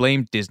fans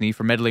blamed Disney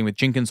for meddling with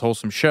Jenkins'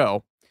 wholesome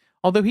show,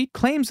 although he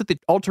claims that the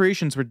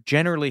alterations were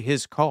generally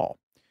his call.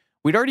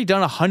 We'd already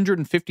done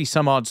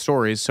 150-some-odd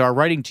stories, so our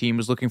writing team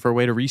was looking for a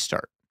way to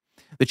restart.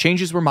 The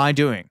changes were my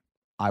doing.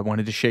 I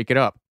wanted to shake it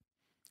up.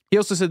 He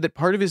also said that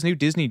part of his new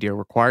Disney deal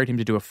required him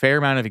to do a fair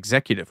amount of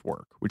executive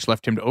work, which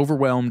left him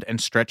overwhelmed and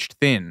stretched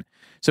thin,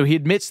 so he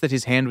admits that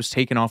his hand was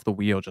taken off the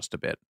wheel just a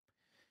bit.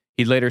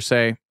 He'd later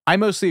say, I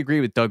mostly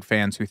agree with Doug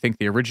fans who think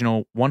the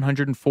original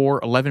 104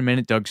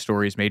 11-minute Doug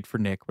stories made for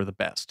Nick were the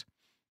best.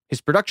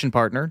 His production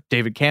partner,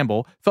 David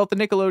Campbell, felt the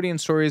Nickelodeon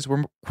stories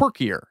were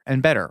quirkier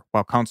and better,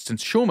 while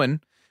Constance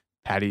Schulman,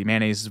 Patty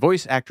Mayonnaise's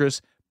voice actress,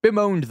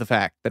 bemoaned the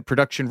fact that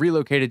production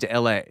relocated to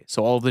LA,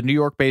 so all the New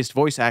York-based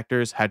voice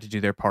actors had to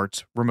do their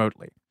parts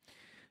remotely.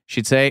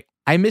 She'd say,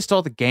 I missed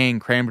all the gang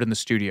crammed in the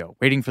studio,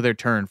 waiting for their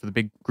turn for the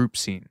big group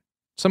scene.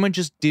 Someone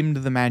just dimmed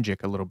the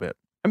magic a little bit.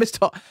 I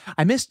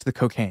missed the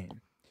cocaine.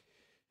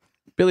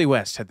 Billy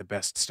West had the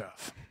best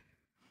stuff.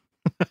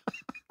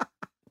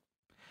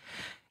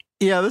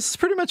 Yeah, this is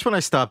pretty much when I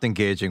stopped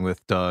engaging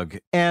with Doug,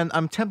 and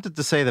I'm tempted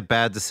to say that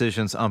bad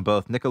decisions on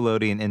both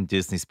Nickelodeon and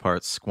Disney's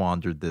part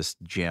squandered this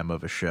gem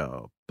of a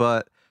show.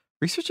 But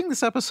researching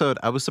this episode,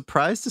 I was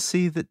surprised to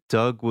see that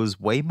Doug was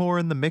way more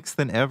in the mix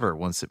than ever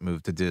once it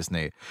moved to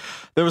Disney.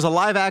 There was a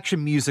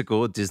live-action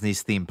musical at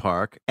Disney's theme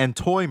park and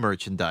toy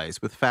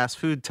merchandise with fast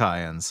food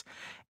tie-ins.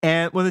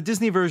 And when the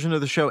Disney version of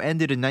the show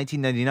ended in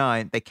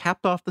 1999, they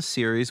capped off the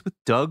series with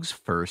Doug's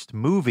first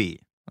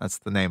movie. That's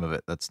the name of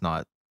it. That's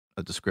not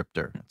a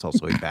descriptor. It's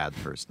also a bad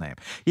first name.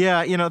 Yeah,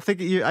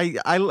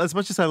 I as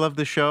much as I love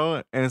the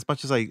show and as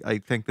much as I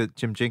think that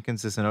Jim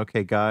Jenkins is an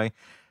okay guy,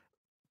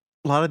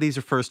 a lot of these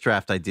are first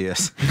draft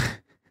ideas.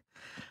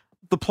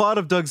 The plot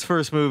of Doug's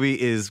first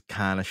movie is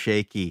kind of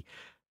shaky.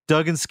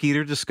 Doug and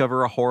Skeeter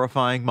discover a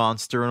horrifying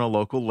monster in a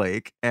local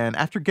lake, and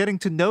after getting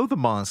to know the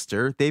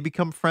monster, they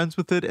become friends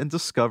with it and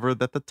discover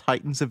that the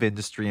titans of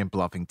industry in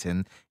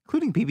Bluffington,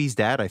 including BB's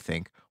dad, I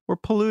think, we're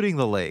polluting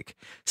the lake.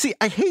 See,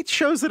 I hate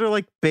shows that are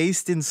like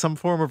based in some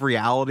form of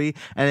reality,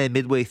 and then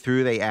midway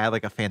through they add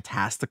like a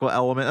fantastical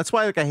element. That's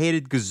why like I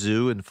hated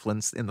Gazoo in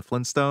the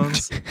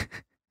Flintstones.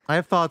 I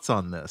have thoughts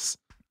on this.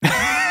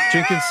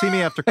 Jenkins, see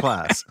me after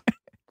class.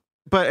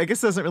 But I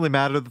guess it doesn't really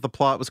matter that the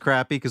plot was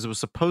crappy because it was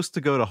supposed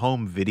to go to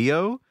home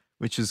video,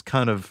 which is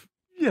kind of,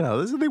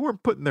 they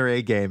weren't putting their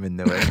A game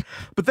into it.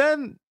 But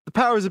then the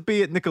powers that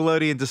be at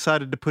Nickelodeon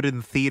decided to put it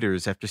in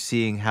theaters after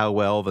seeing how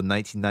well the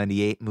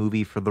 1998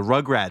 movie for the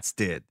Rugrats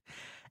did.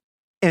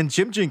 And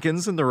Jim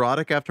Jenkins, a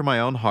neurotic after my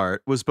own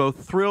heart, was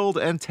both thrilled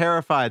and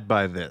terrified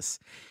by this.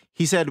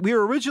 He said, "We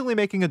were originally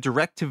making a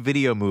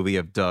direct-to-video movie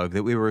of Doug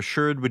that we were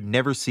assured would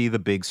never see the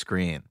big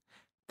screen.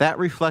 That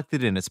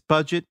reflected in its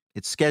budget,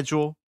 its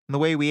schedule, and the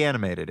way we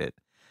animated it.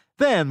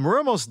 Then, we're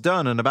almost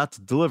done and about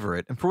to deliver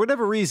it, and for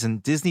whatever reason,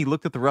 Disney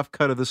looked at the rough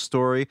cut of this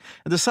story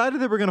and decided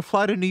they were going to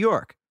fly to New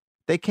York.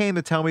 They came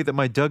to tell me that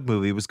my Doug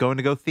movie was going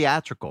to go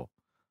theatrical.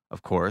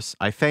 Of course,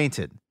 I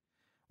fainted.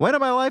 When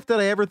in my life did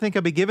I ever think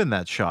I'd be given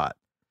that shot?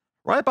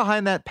 Right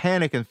behind that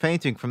panic and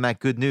fainting from that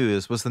good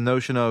news was the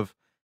notion of,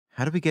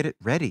 how do we get it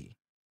ready?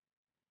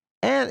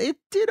 And it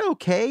did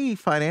okay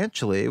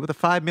financially. With a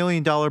 $5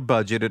 million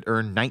budget, it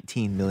earned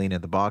 $19 million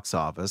at the box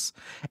office.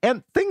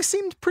 And things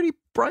seemed pretty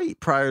bright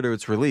prior to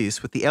its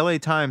release, with the LA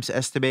Times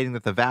estimating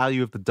that the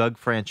value of the Doug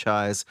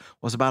franchise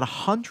was about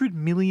 $100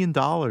 million in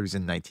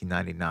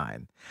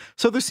 1999.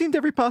 So there seemed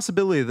every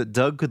possibility that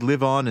Doug could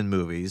live on in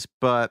movies,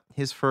 but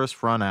his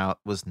first run out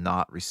was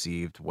not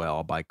received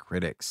well by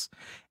critics.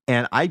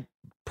 And I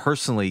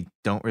personally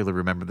don't really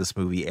remember this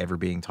movie ever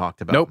being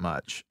talked about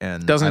much.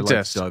 And doesn't I liked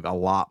exist. Doug a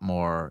lot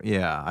more.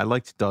 Yeah, I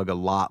liked Doug a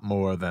lot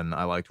more than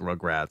I liked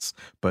Rugrats,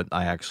 but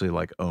I actually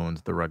owned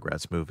the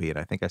Rugrats movie, and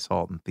I think I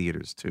saw it in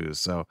theaters too.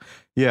 So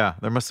yeah,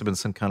 there must have been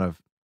some kind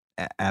of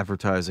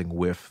advertising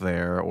whiff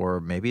there, or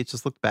maybe it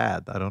just looked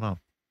bad. I don't know.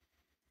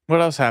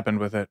 What else happened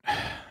with it?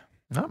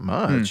 Not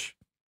much.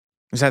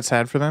 Is that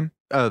sad for them?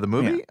 The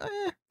movie?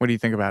 What do you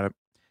think about it?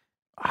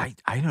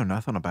 I know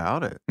nothing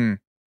about it. Hmm.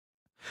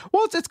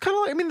 Well, it's kind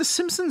of like, the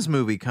Simpsons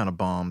movie kind of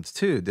bombed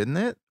too, didn't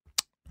it?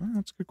 Oh,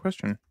 that's a good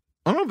question.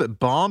 I don't know if it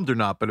bombed or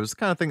not, but it was the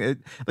kind of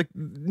thing,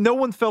 no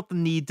one felt the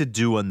need to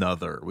do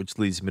another, which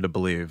leads me to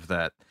believe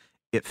that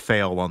it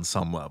failed on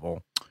some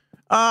level.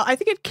 I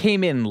think it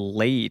came in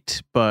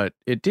late, but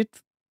it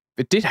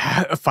did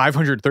have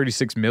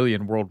 $536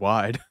 million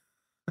worldwide.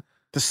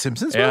 The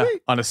Simpsons Yeah, movie?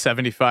 on a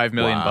 $75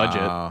 million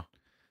budget.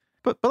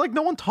 But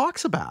no one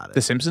talks about it.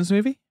 The Simpsons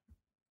movie?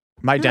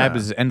 My dad Yeah.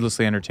 was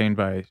endlessly entertained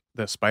by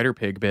the Spider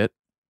Pig bit.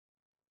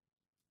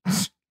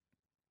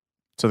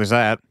 So there's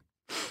that.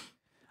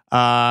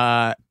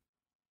 The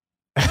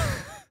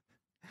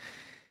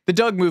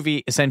Doug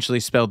movie essentially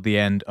spelled the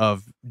end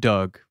of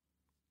Doug.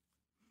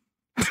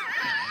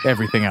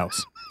 Everything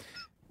else.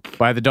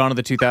 By the dawn of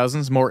the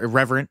 2000s, more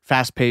irreverent,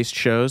 fast-paced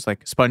shows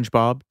like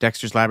SpongeBob,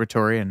 Dexter's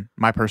Laboratory, and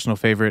my personal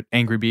favorite,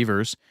 Angry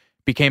Beavers,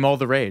 became all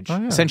the rage,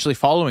 essentially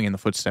following in the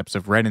footsteps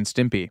of Ren and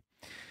Stimpy.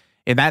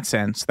 In that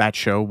sense, that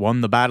show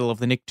won the battle of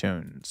the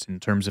Nicktoons in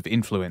terms of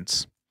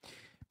influence.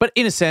 But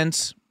in a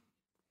sense,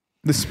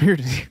 the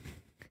spirit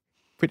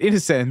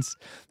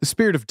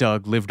of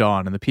Doug lived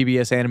on in the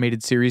PBS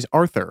animated series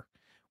Arthur,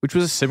 which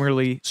was a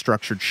similarly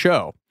structured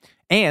show.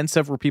 And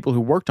several people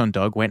who worked on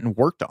Doug went and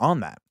worked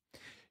on that.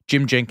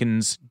 Jim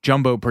Jenkins'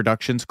 Jumbo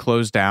Productions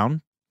closed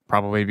down,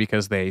 probably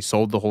because they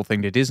sold the whole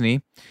thing to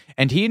Disney,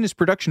 and he and his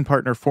production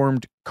partner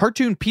formed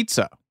Cartoon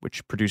Pizza,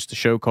 which produced a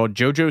show called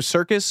JoJo's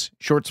Circus,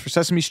 shorts for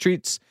Sesame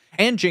Streets,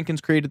 and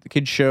Jenkins created the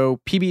kids' show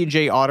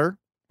PB&J Otter,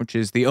 which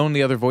is the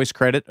only other voice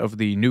credit of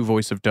the new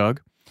voice of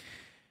Doug,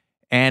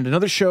 and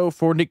another show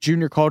for Nick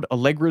Jr. called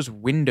Allegra's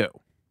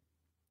Window.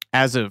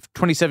 As of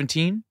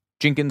 2017,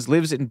 Jenkins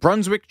lives in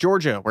Brunswick,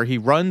 Georgia, where he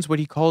runs what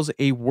he calls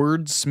a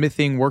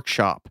wordsmithing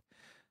workshop.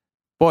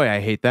 Boy,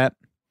 I hate that.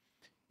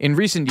 In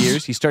recent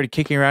years, he started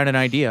kicking around an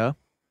idea,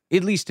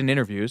 at least in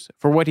interviews,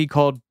 for what he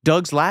called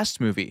Doug's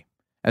last movie,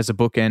 as a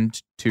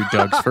bookend to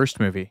Doug's first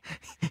movie.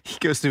 He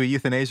goes to a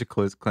euthanasia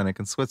clinic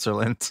in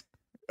Switzerland.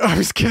 I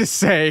was going to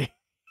say,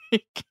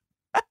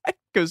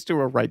 goes to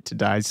a right to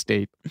die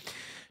state.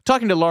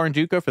 Talking to Lauren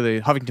Duca for the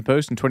Huffington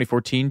Post in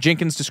 2014,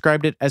 Jenkins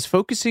described it as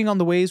focusing on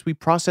the ways we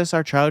process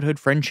our childhood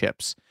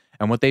friendships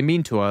and what they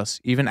mean to us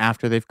even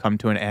after they've come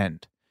to an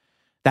end.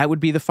 That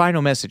would be the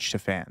final message to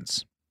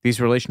fans. These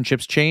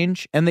relationships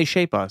change and they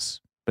shape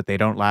us, but they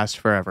don't last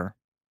forever.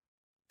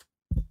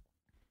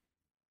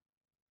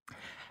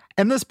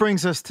 And this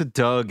brings us to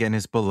Doug and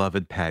his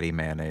beloved Patty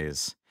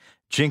Mayonnaise.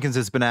 Jenkins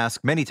has been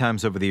asked many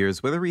times over the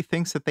years whether he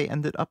thinks that they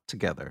ended up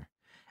together.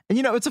 And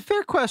it's a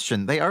fair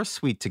question. They are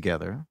sweet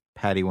together.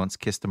 Patty once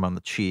kissed him on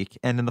the cheek,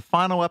 and in the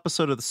final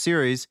episode of the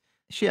series,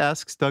 she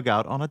asks Doug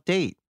out on a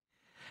date.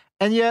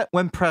 And yet,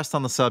 when pressed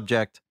on the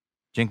subject,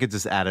 Jenkins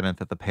is adamant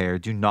that the pair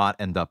do not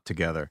end up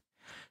together.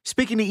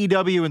 Speaking to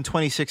EW in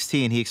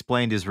 2016, he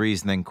explained his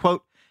reasoning,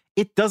 quote,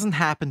 "It doesn't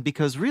happen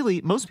because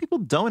really, most people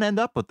don't end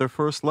up with their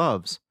first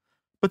loves.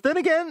 But then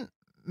again,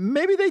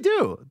 maybe they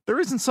do. There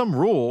isn't some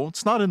rule.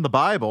 It's not in the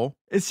Bible.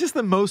 It's just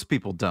that most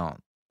people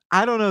don't.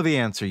 I don't know the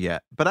answer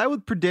yet, but I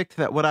would predict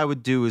that what I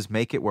would do is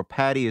make it where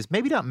Patty is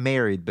maybe not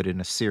married, but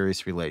in a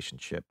serious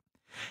relationship.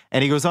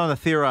 And he goes on to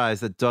theorize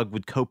that Doug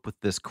would cope with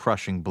this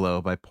crushing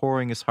blow by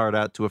pouring his heart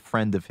out to a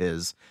friend of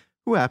his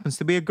who happens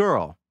to be a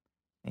girl.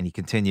 And he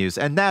continues,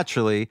 and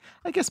naturally,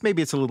 I guess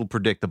maybe it's a little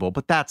predictable,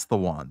 but that's the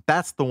one.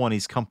 That's the one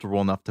he's comfortable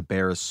enough to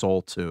bare his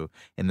soul to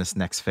in this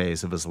next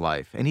phase of his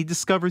life. And he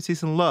discovers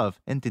he's in love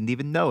and didn't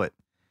even know it.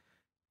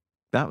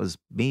 That was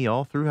me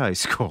all through high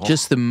school.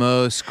 Just the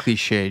most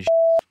cliche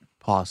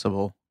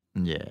possible.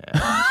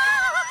 Yeah.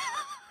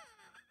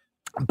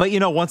 But,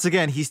 once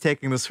again, he's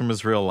taking this from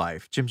his real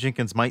life. Jim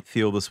Jinkins might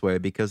feel this way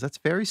because that's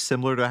very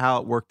similar to how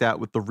it worked out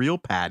with the real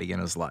Patty in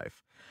his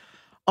life.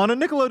 On a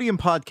Nickelodeon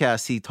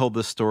podcast, he told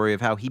this story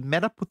of how he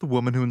met up with the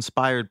woman who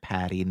inspired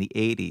Patty in the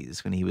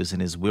 80s when he was in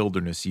his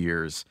wilderness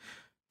years,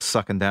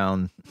 sucking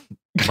down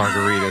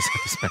margaritas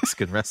at this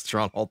Mexican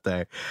restaurant all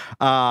day.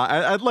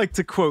 I'd like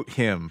to quote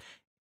him.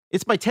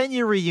 "It's my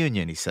 10-year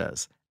reunion," he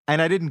says,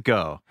 "and I didn't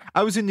go.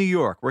 I was in New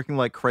York working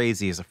like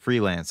crazy as a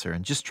freelancer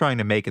and just trying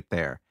to make it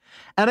there.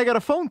 And I got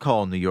a phone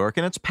call in New York,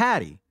 and it's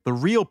Patty, the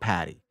real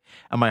Patty.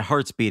 And my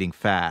heart's beating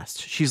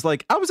fast. She's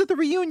like, 'I was at the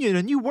reunion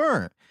and you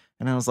weren't.'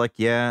 And I was like,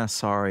 'Yeah,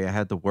 sorry, I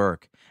had to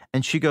work.'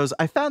 And she goes,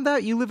 'I found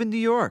out you live in New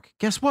York.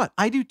 Guess what?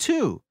 I do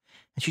too.'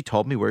 And she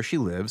told me where she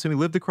lives, and we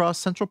lived across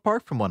Central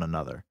Park from one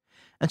another.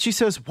 And she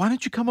says, 'Why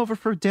don't you come over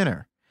for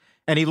dinner?'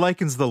 And he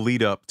likens the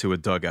lead up to a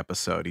Doug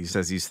episode. He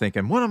says he's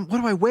thinking, what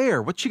do I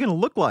wear? What's she going to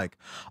look like?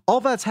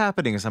 All that's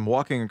happening as I'm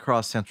walking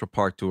across Central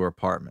Park to her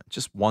apartment,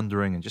 just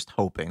wondering and just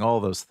hoping, all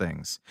those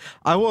things.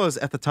 I was,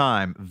 at the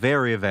time,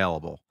 very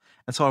available.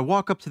 And so I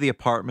walk up to the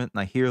apartment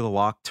and I hear the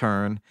lock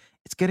turn.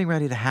 It's getting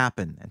ready to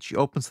happen. And she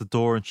opens the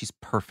door and she's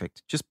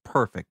perfect, just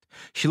perfect.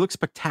 She looks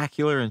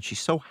spectacular and she's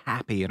so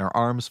happy and her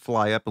arms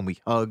fly up and we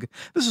hug.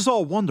 This is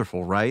all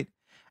wonderful, right?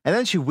 And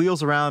then she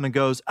wheels around and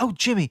goes, 'Oh,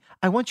 Jimmy,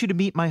 I want you to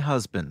meet my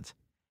husband.'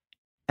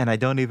 And I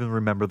don't even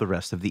remember the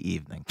rest of the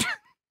evening."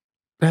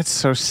 That's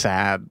so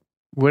sad.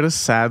 What a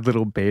sad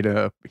little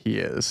beta he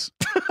is.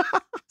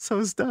 So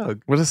is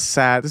Doug. What a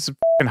sad, this is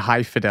fucking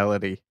high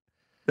fidelity.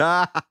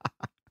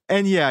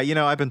 And yeah,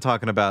 I've been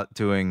talking about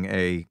doing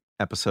a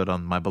episode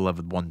on My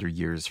Beloved Wonder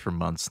Years for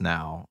months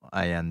now.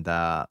 And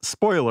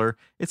spoiler,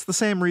 it's the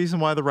same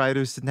reason why the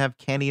writers didn't have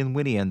Kenny and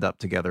Winnie end up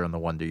together in the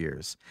Wonder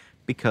Years.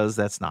 Because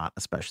that's not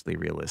especially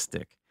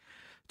realistic.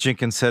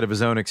 Jinkins said of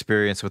his own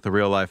experience with the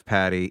real-life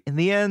Patty, "In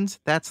the end,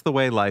 that's the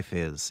way life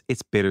is.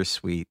 It's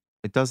bittersweet.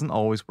 It doesn't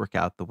always work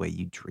out the way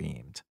you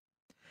dreamed."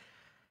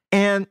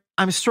 And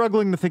I'm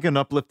struggling to think of an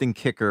uplifting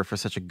kicker for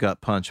such a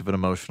gut punch of an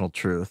emotional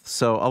truth.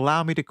 So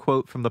allow me to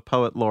quote from the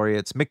poet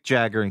laureates Mick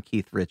Jagger and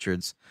Keith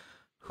Richards,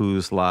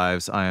 whose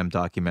lives I am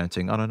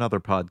documenting on another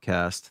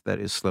podcast that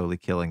is slowly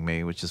killing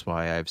me, which is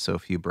why I have so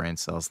few brain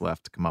cells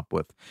left to come up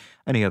with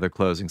any other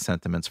closing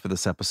sentiments for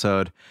this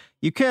episode.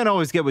 "You can't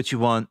always get what you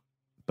want,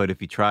 but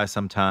if you try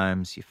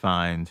sometimes, you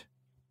find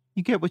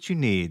you get what you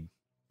need."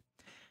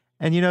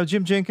 And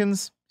Jim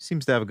Jinkins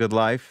seems to have a good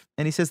life,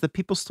 and he says that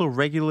people still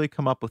regularly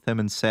come up with him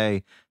and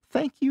say,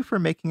 "Thank you for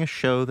making a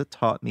show that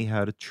taught me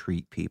how to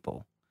treat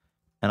people."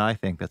 And I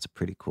think that's a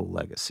pretty cool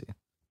legacy.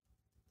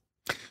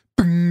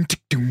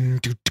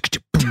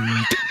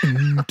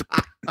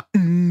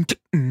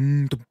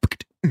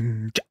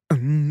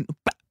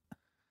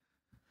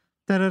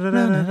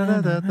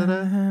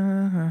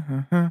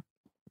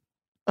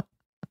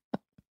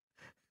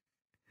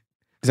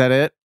 Is that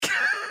it?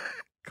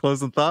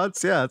 Closing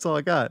thoughts? Yeah, that's all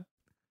I got.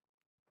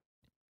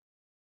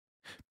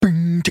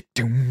 And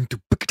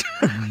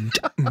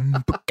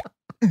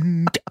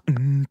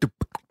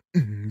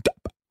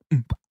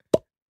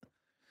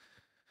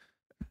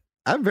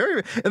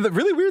the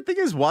really weird thing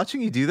is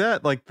watching you do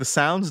that, like the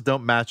sounds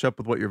don't match up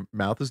with what your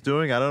mouth is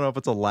doing. I don't know if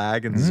it's a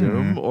lag in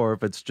Zoom or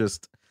if it's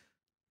just,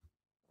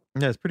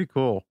 yeah, it's pretty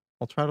cool.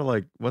 I'll try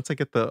to once I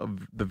get the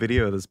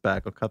video of this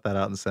back, I'll cut that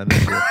out and send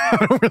it to you.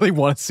 I don't really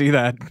want to see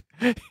that.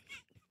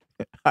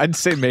 I'd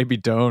say maybe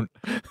don't.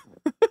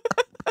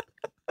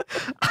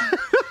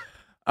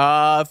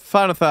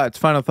 Final thoughts.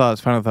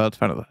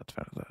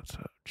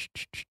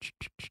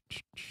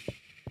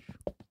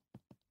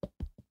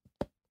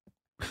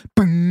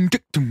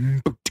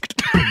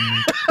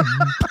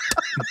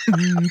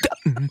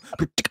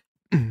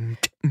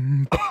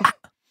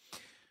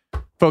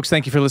 Folks,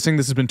 thank you for listening.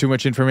 This has been Too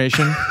Much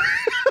Information.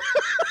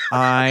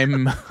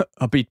 I'm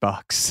a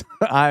beatbox.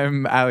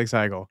 I'm Alex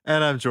Heigl.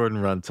 And I'm Jordan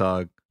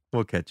Runtagh.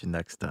 We'll catch you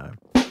next time.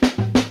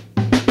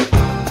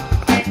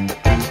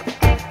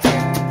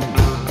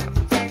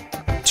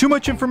 Too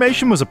Much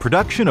Information was a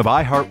production of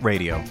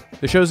iHeartRadio.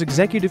 The show's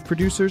executive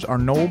producers are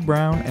Noel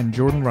Brown and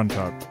Jordan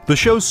Runtagh. The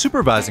show's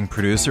supervising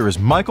producer is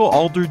Michael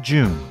Alder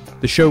June.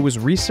 The show was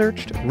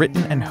researched,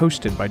 written, and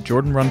hosted by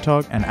Jordan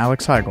Runtagh and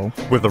Alex Heigl,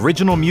 with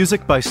original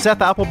music by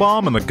Seth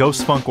Applebaum and the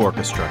Ghost Funk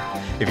Orchestra.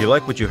 If you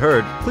like what you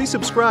heard, please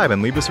subscribe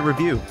and leave us a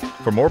review.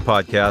 For more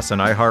podcasts on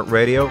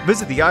iHeartRadio,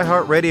 visit the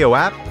iHeartRadio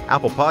app,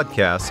 Apple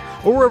Podcasts,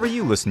 or wherever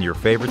you listen to your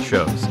favorite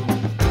shows.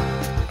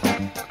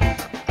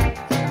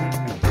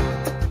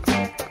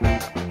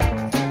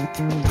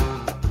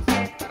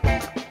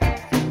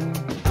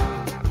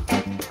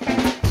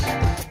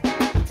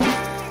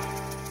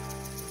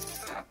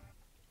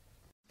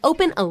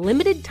 Open a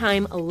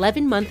limited-time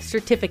 11-month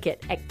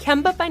certificate at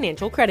Kemba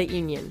Financial Credit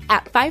Union.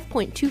 At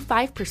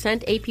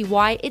 5.25%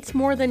 APY, it's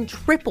more than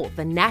triple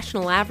the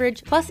national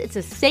average, plus it's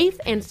a safe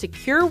and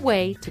secure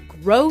way to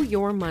grow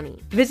your money.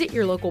 Visit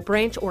your local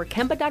branch or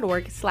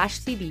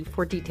kemba.org/cd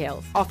for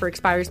details. Offer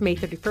expires May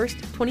 31st,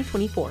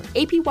 2024.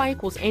 APY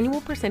equals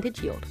annual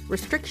percentage yield.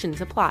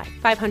 Restrictions apply.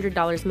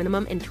 $500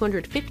 minimum and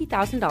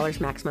 $250,000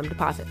 maximum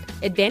deposit.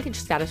 Advantage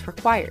status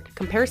required.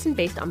 Comparison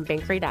based on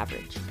bank rate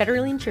average.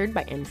 Federally insured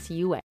by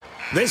NCUA.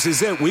 This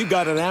is it. We've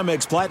got an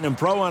Amex Platinum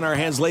Pro on our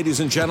hands, ladies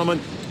and gentlemen.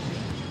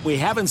 We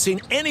haven't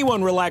seen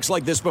anyone relax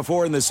like this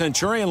before in the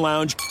Centurion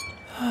Lounge.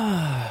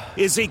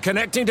 Is he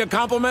connecting to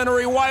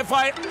complimentary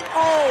Wi-Fi?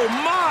 Oh,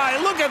 my!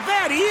 Look at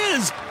that! He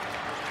is!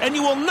 And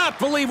you will not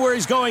believe where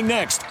he's going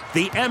next.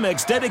 The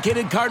Amex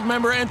dedicated card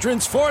member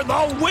entrance for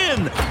the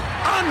win!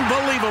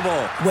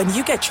 Unbelievable! When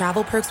you get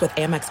travel perks with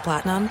Amex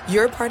Platinum,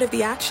 you're part of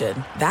the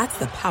action. That's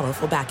the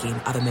powerful backing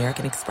of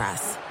American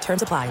Express.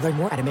 Terms apply. Learn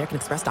more at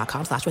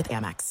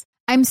americanexpress.com/withAmex.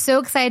 I'm so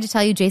excited to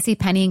tell you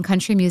JCPenney and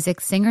country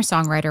music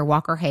singer-songwriter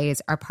Walker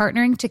Hayes are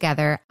partnering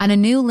together on a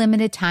new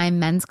limited-time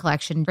men's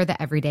collection for the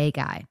everyday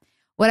guy.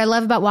 What I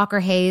love about Walker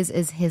Hayes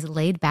is his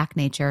laid-back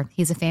nature.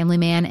 He's a family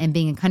man, and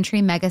being a country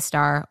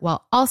megastar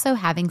while also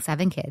having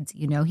 7 kids,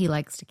 you know he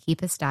likes to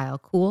keep his style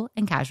cool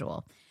and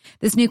casual.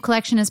 This new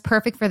collection is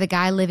perfect for the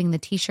guy living the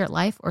t-shirt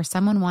life or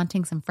someone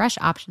wanting some fresh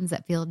options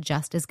that feel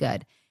just as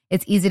good.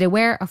 It's easy to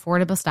wear,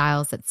 affordable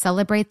styles that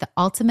celebrate the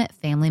ultimate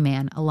family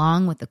man,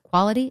 along with the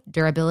quality,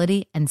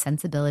 durability, and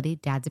sensibility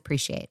dads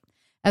appreciate.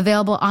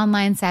 Available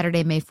online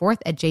Saturday, May 4th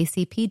at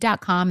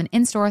jcp.com and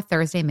in-store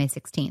Thursday, May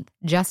 16th.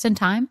 Just in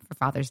time for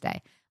Father's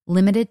Day.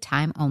 Limited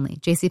time only.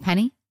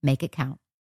 JCPenney, make it count.